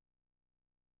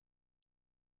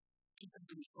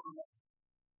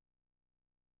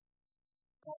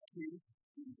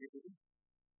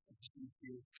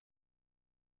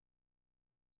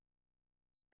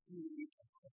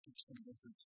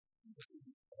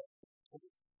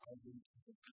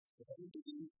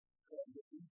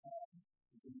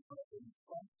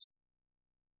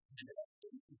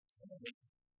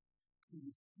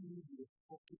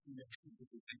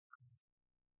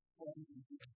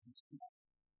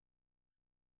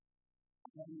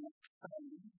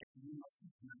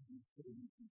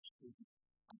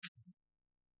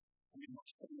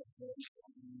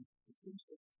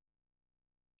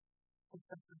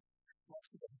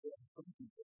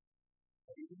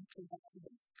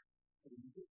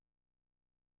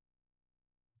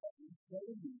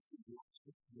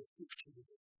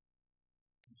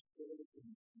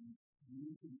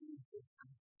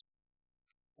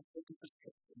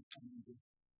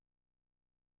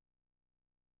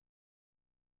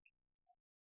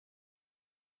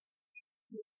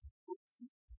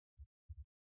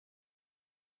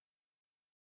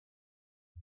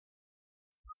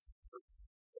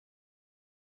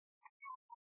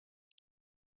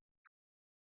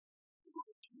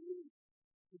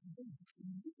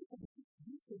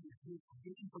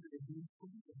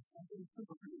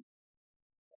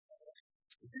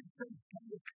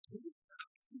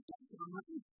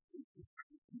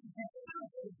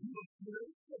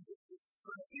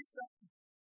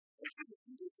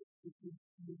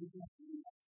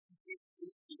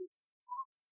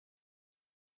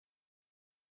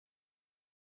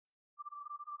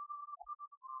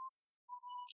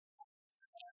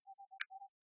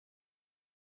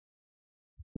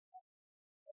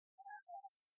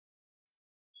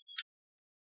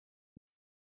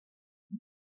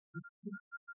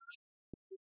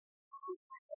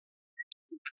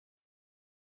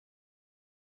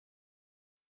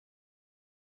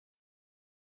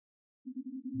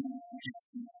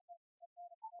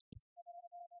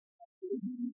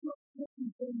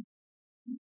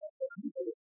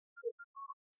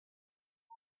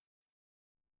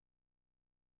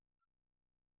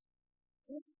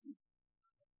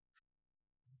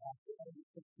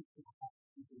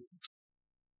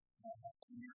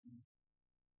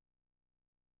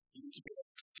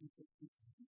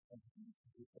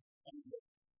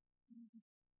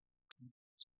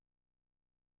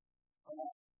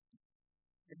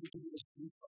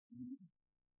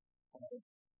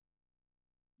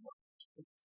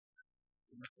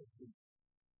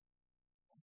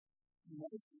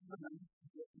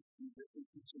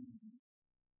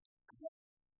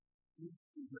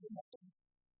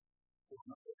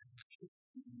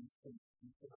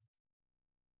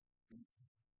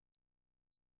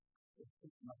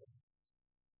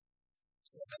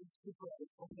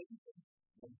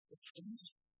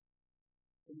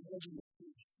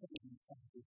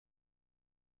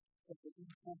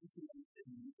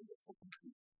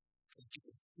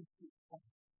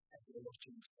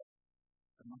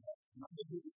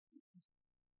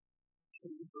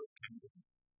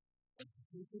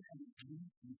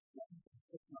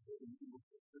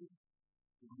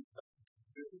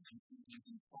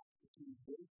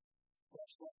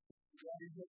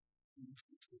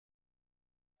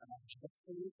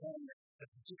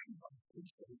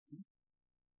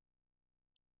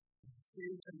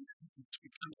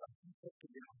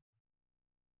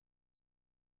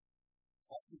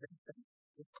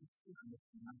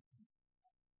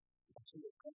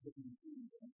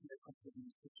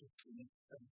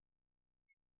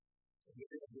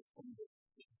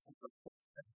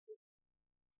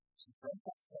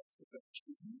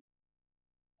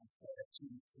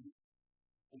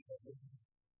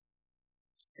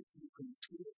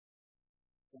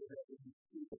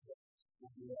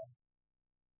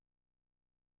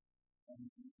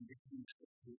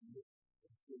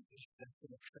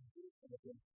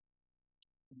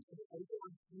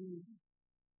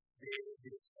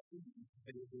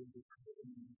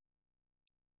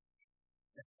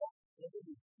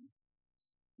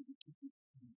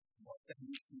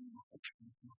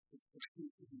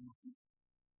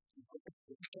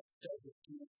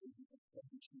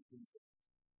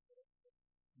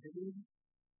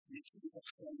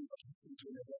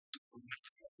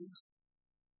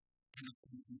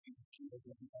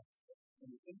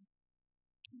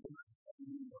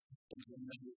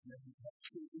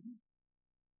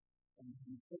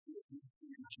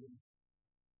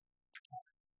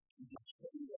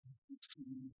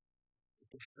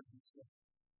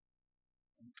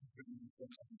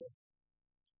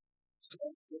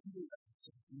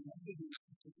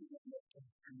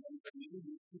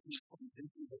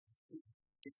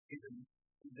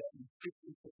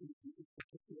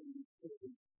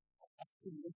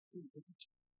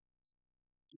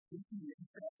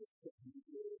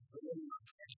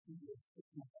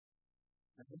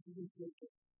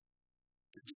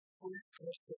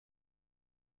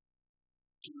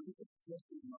to look at just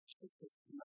as much as just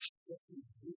as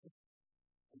music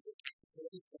as the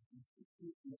capability of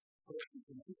instituting this person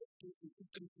to make a person to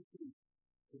think to do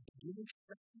the beginning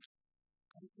second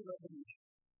counter revolution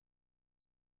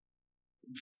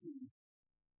in the scene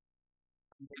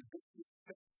and their business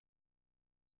steps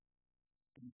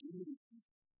and communities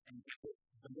and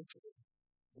the literary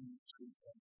in the truth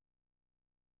of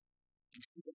you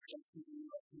see the country you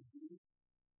love to do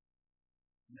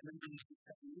memories of the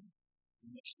family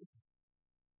and the city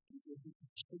and the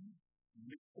education and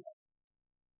the club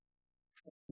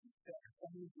that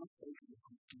family not taking the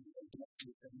country and the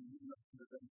actual family you love to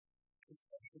them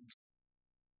especially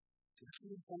to see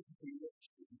the country you love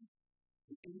to do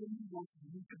the only most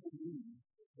beautiful meaning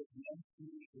that the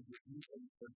emptiness of the news and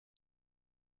the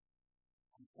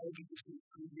according to the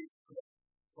previous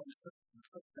from such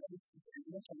values to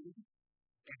the family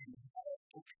and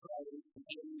talk about it and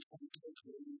showing some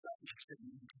culture in that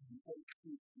understanding and how to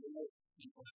relate to the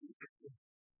perspective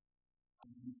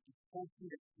something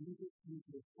that uses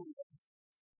into the context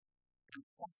and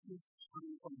something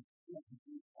coming from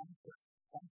the context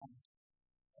sometimes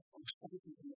from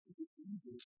something that is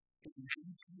needed to be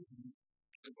used to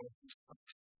the business of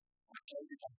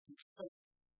every aspect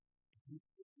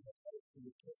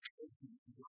the church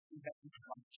that is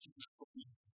come to this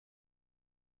point.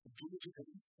 The joy of the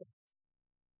instant.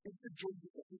 It's the joy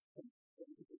of the instant.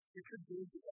 It's the joy of the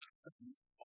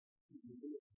instant. You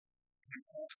live. You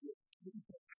have your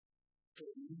impact. So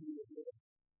you live.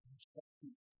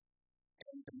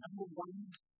 And the number one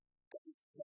that is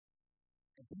that.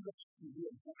 And these are the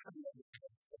real that's how you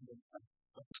have from the time.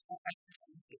 But it's not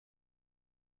actually it.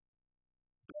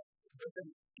 But it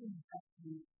doesn't impact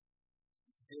you.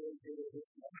 The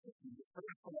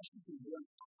first question to learn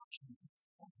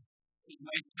is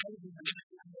my time to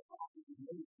understand the problem of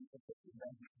the people that you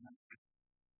have in mind.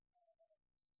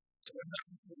 So I'm not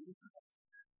just going to look at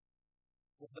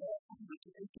although I'm not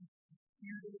going to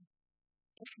hear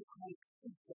what you call it,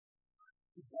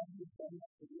 the value of them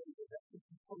at the end of that is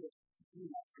full of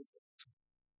new activity.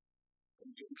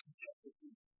 And doing some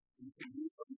activity, and you can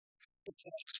move from the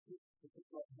text to the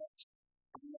problem.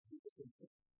 I'm not going to say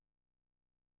that.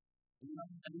 I'm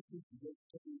not anything to get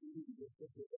to the meaning of the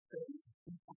things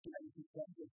that you can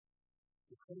do.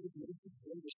 The kind of basic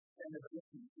greatest kind of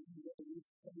looking at the way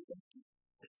it's very empty.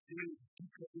 It's very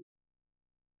deeply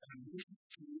and really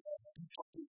to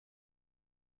control.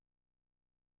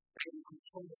 And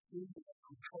control the food,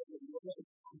 control the world,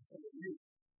 control the you.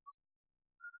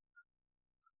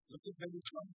 Look at very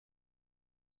strong.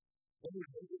 What is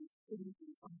very sitting in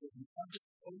something? You have this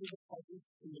only the problems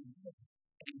in the world.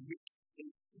 And you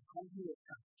can do it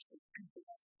now. So people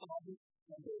are starving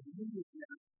and they're really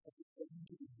now at the point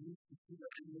to the youth to see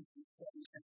that they make these problems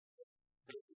and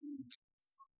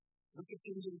look at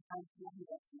things in the past now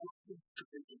that's not good for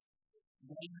business.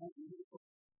 Why not beautiful?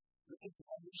 Look at the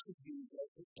others who do that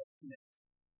with definite.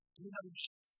 You know,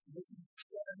 looking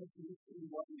at the beauty in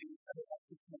what we have at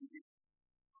this moment.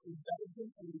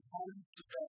 Intelligent and empowered to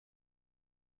that.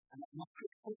 And I'm not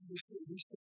critical of this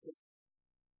research.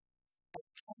 But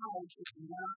child is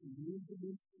not a new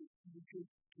dimension of future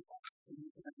to us in the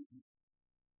family.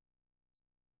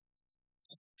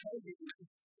 A child is a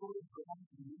sort of ground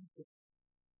in the future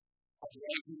of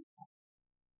rising up.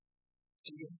 So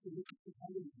you have to look at the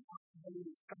value of what the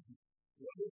value is coming.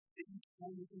 What is the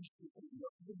value of the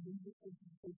what is the music of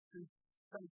the culture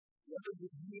study? What is the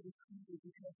view of the country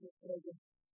because of the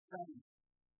study?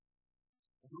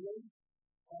 Where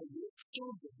are your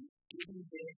children giving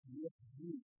their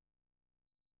view?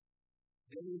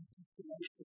 They will teach you how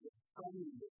to study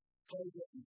the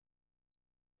program.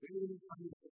 They will come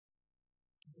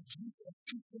to the use of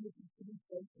teaching the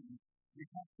communication. You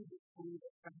have to be told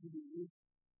that something is new.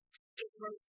 It's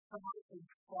like someone can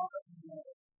start and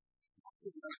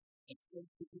after that, it's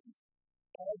going to be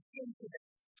all infinite.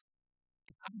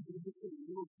 I'm going to do a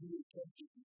little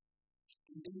communication.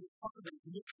 And then you talk about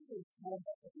the next form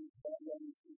of the value of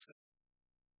the system.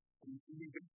 And you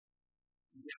can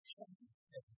get something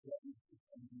that's very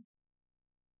different.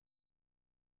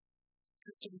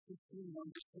 It's a different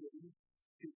understanding.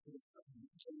 Speak to the family.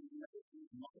 So you never do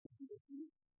not do the view.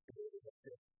 There is a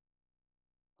bit.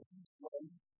 One,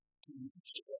 to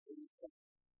reach the respect.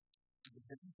 The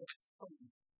benefit of study.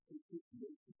 It is the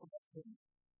information.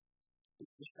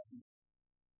 It's the family.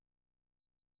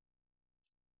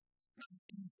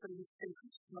 For the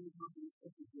statements, one of them is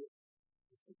that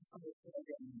it's the kind of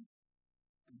program.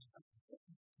 And you have to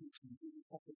teach and do the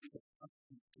stuff that you get up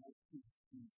to these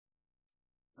things.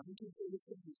 I think if there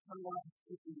is some one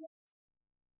speaking up,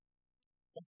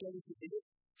 that goes with it.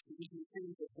 So you can say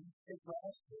that one step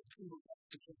right, there's two more steps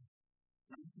to come.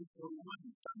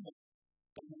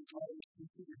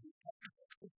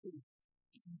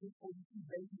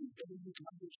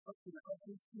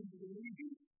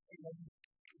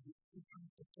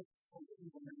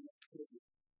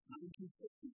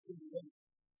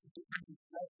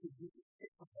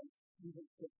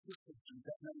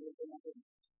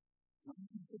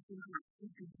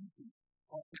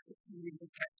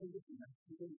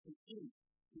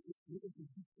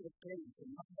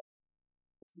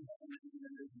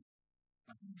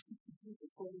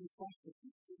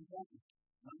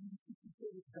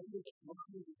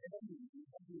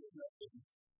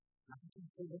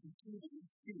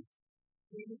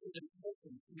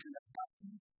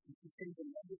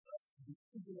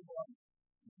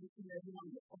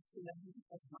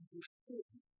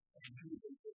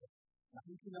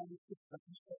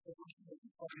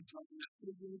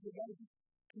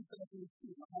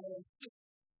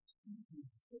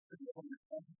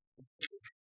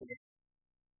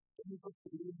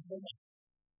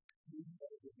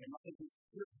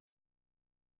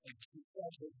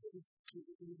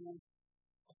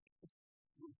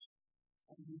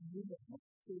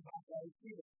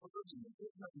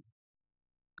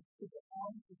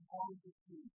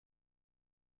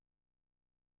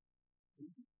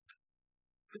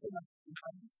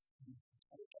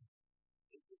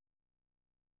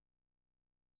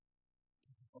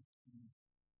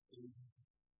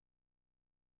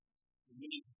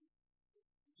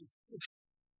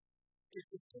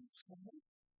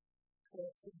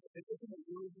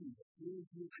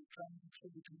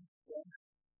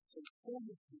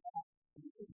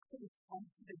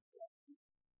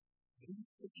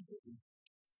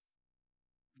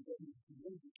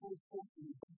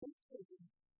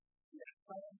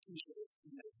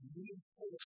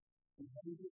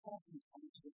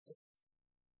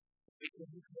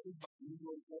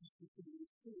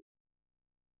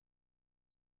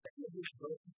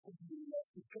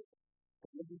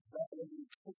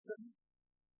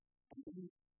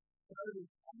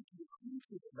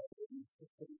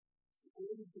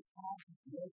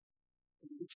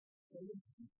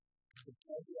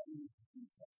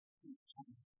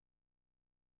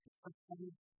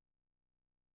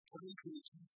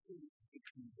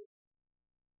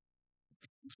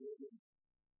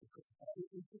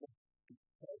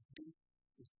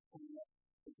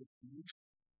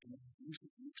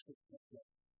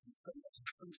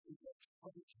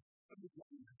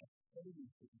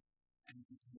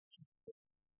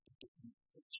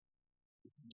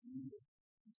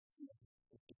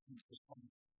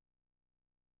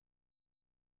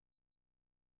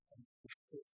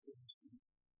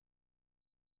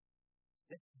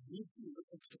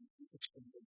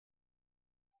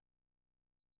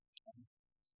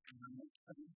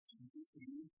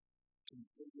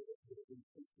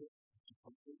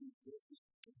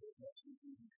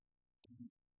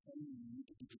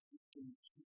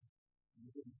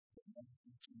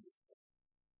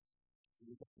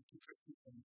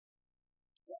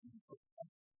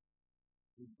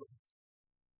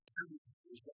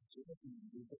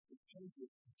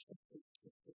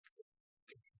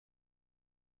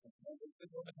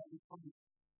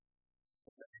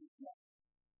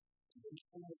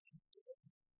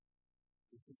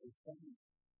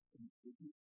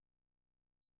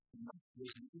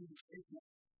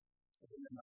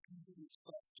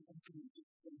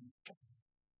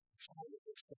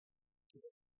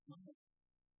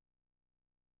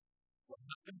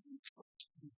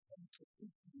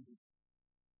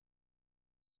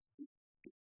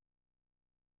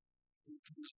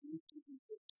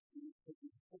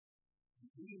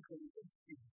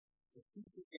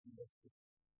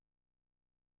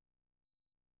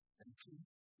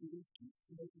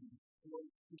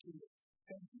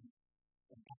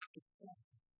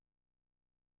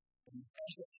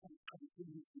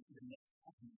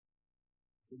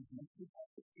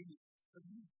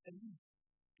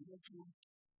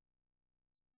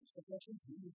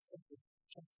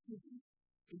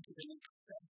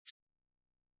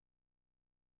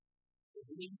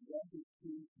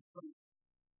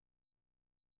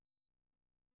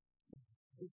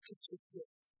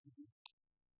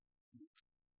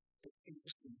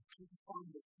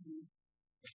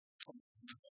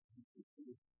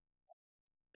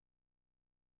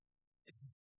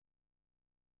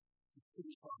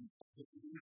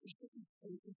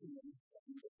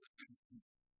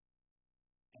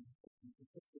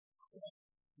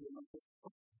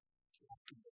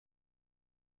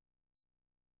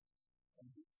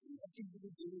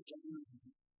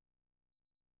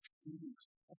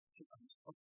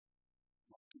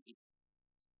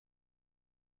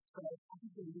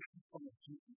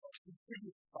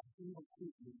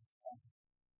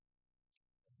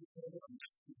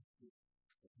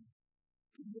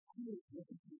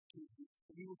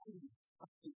 including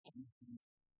something that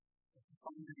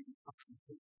finds it in the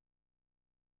concentrate.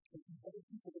 And other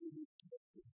people that are moved to the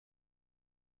food,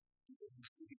 people who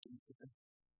speak against the them.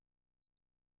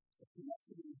 So if you're not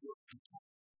sitting in your own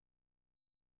time,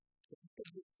 so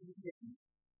because you're sitting in,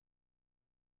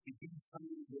 you can find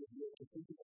a way to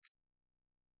think about it.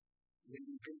 When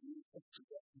you can use that to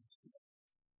get used to it.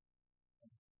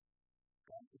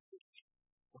 God is good.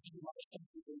 What you want to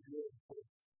think people do is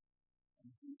important.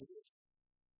 And you do it.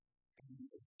 And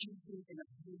you achieve it in a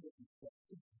way that you get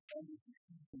to the end of the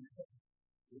season ahead.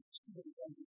 You achieve it in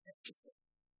the end of it.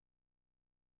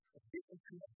 But this is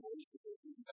kind of voice that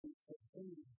you have to say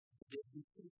that you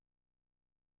do.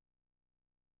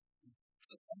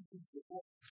 So some things that work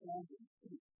strong and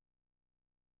true.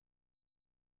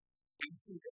 And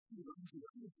so that you learn to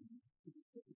listen to the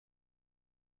spirit.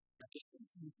 That's just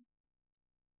something.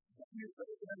 But you're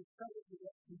very good at telling you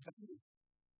what you do.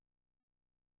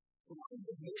 So one of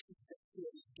the most effective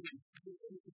is doing the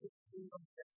ways to put things on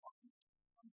that time.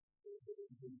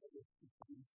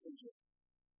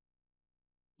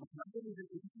 Another is an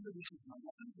inspiration.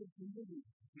 Another is a community.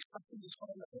 We have to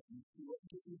decide on it. We want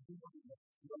to do the work that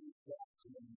we want to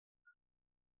do.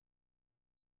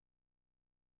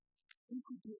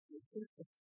 Simply do it with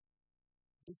purpose.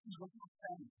 This is what we're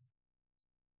saying.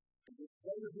 It's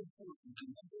very important to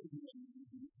remember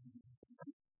the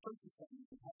person saying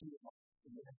that have to do it.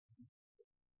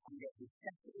 And yet, we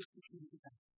have to do it to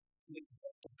make it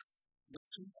better.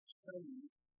 There's too much training.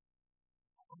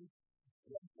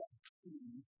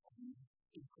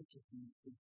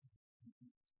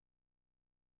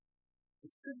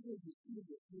 It's good to see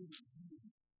the things that you do.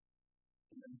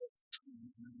 And then that's true.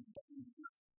 And then that's true. And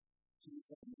that's true.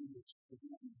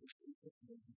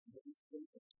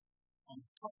 On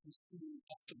top of the school,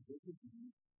 after the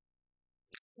video,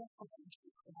 it's not how much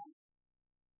you cry.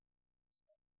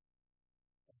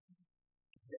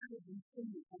 There is a thing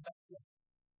that comes back to us.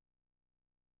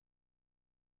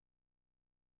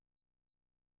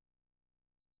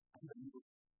 And then you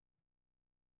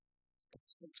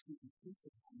expect to be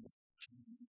pizza on this.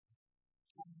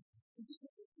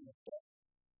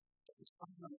 It's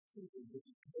not a table that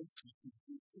you can see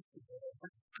just to go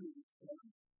back to the floor.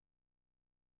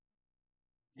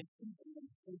 And people can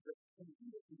say that something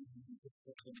is going to be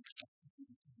different.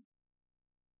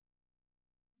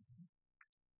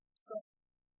 So,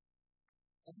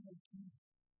 I'm going to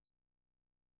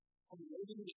I'm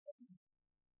waiting to say that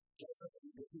I'm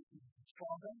going to be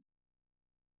stronger.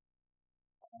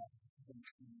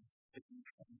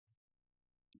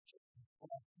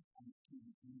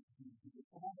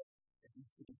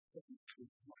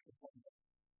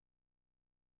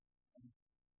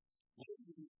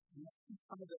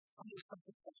 Some of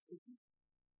the questions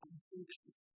I'm sure that this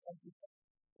is everything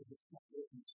that is not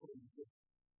written for you.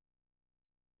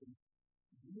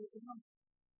 You will come.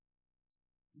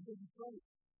 You will be great.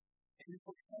 And if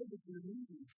we're excited to remove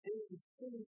you, stay in the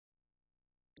spirit.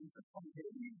 And some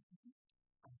days,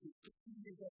 I say, 15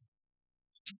 years old,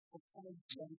 people come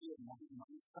to be a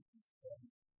man stuff in stone.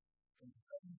 And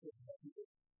come to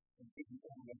and take you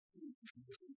down and see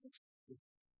you.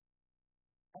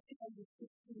 I think I was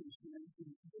 15 years old.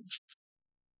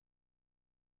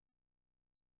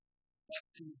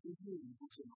 To be doing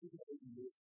what's in the way of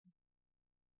this.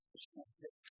 It's not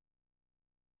that.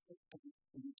 I'm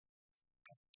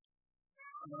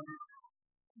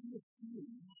just feeling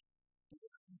that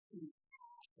I'm feeling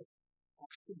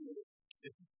oxygenated.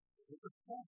 It's a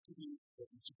fact to be that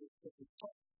the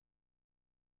top.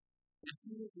 If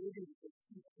you were living with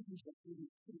two things that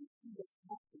really see what's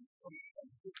happening from the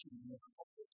addiction of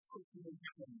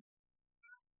circulation.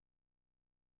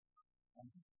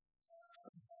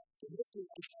 So this is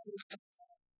the truth.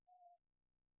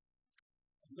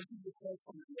 And this is the call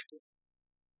from the letter.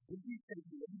 Would you say that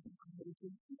you can come to the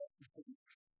truth?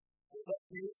 What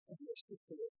is the most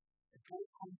difficult? And how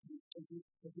confident is it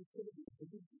that you could be able to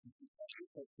do this special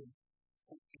person?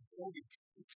 And control it.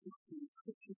 It's 50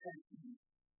 times easier.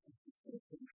 And it's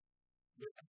different.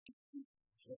 You're actually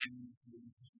showing you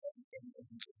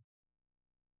everything.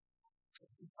 So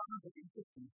if you find that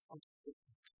interesting, it's something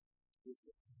different.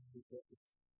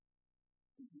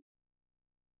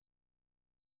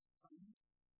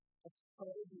 That's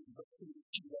probably what you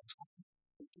do what's happening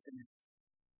to the next.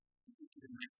 To the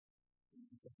next.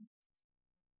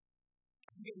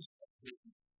 You get a step with it.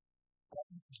 But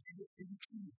you can do it in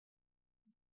between.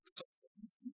 So it's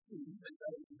in between, and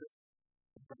that is this.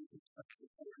 But you can touch the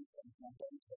other and not all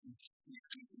of them. You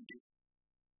can do it.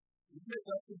 You get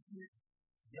up with you,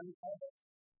 young adults.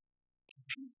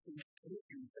 You can put it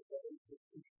in the way that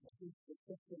you can do the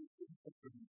stuff that you can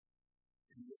do.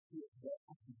 and this is what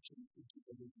I can change into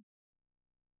the living.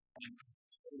 And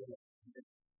so,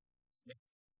 yes.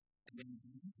 And then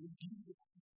we do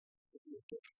that. If we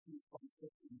get to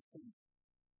conflict in the thing,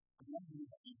 I'm not going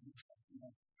to be able to do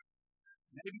that.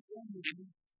 Maybe one of you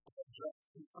address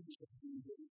the things that we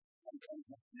do, sometimes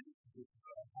I think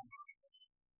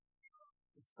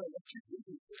it's so what you do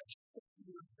is just put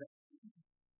your investment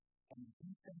and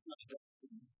deepen your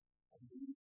investment and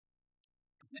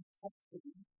then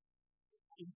subsidy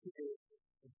into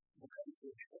the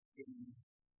country in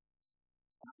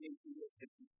I think it is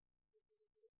different.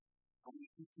 I think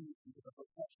it is the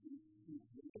professional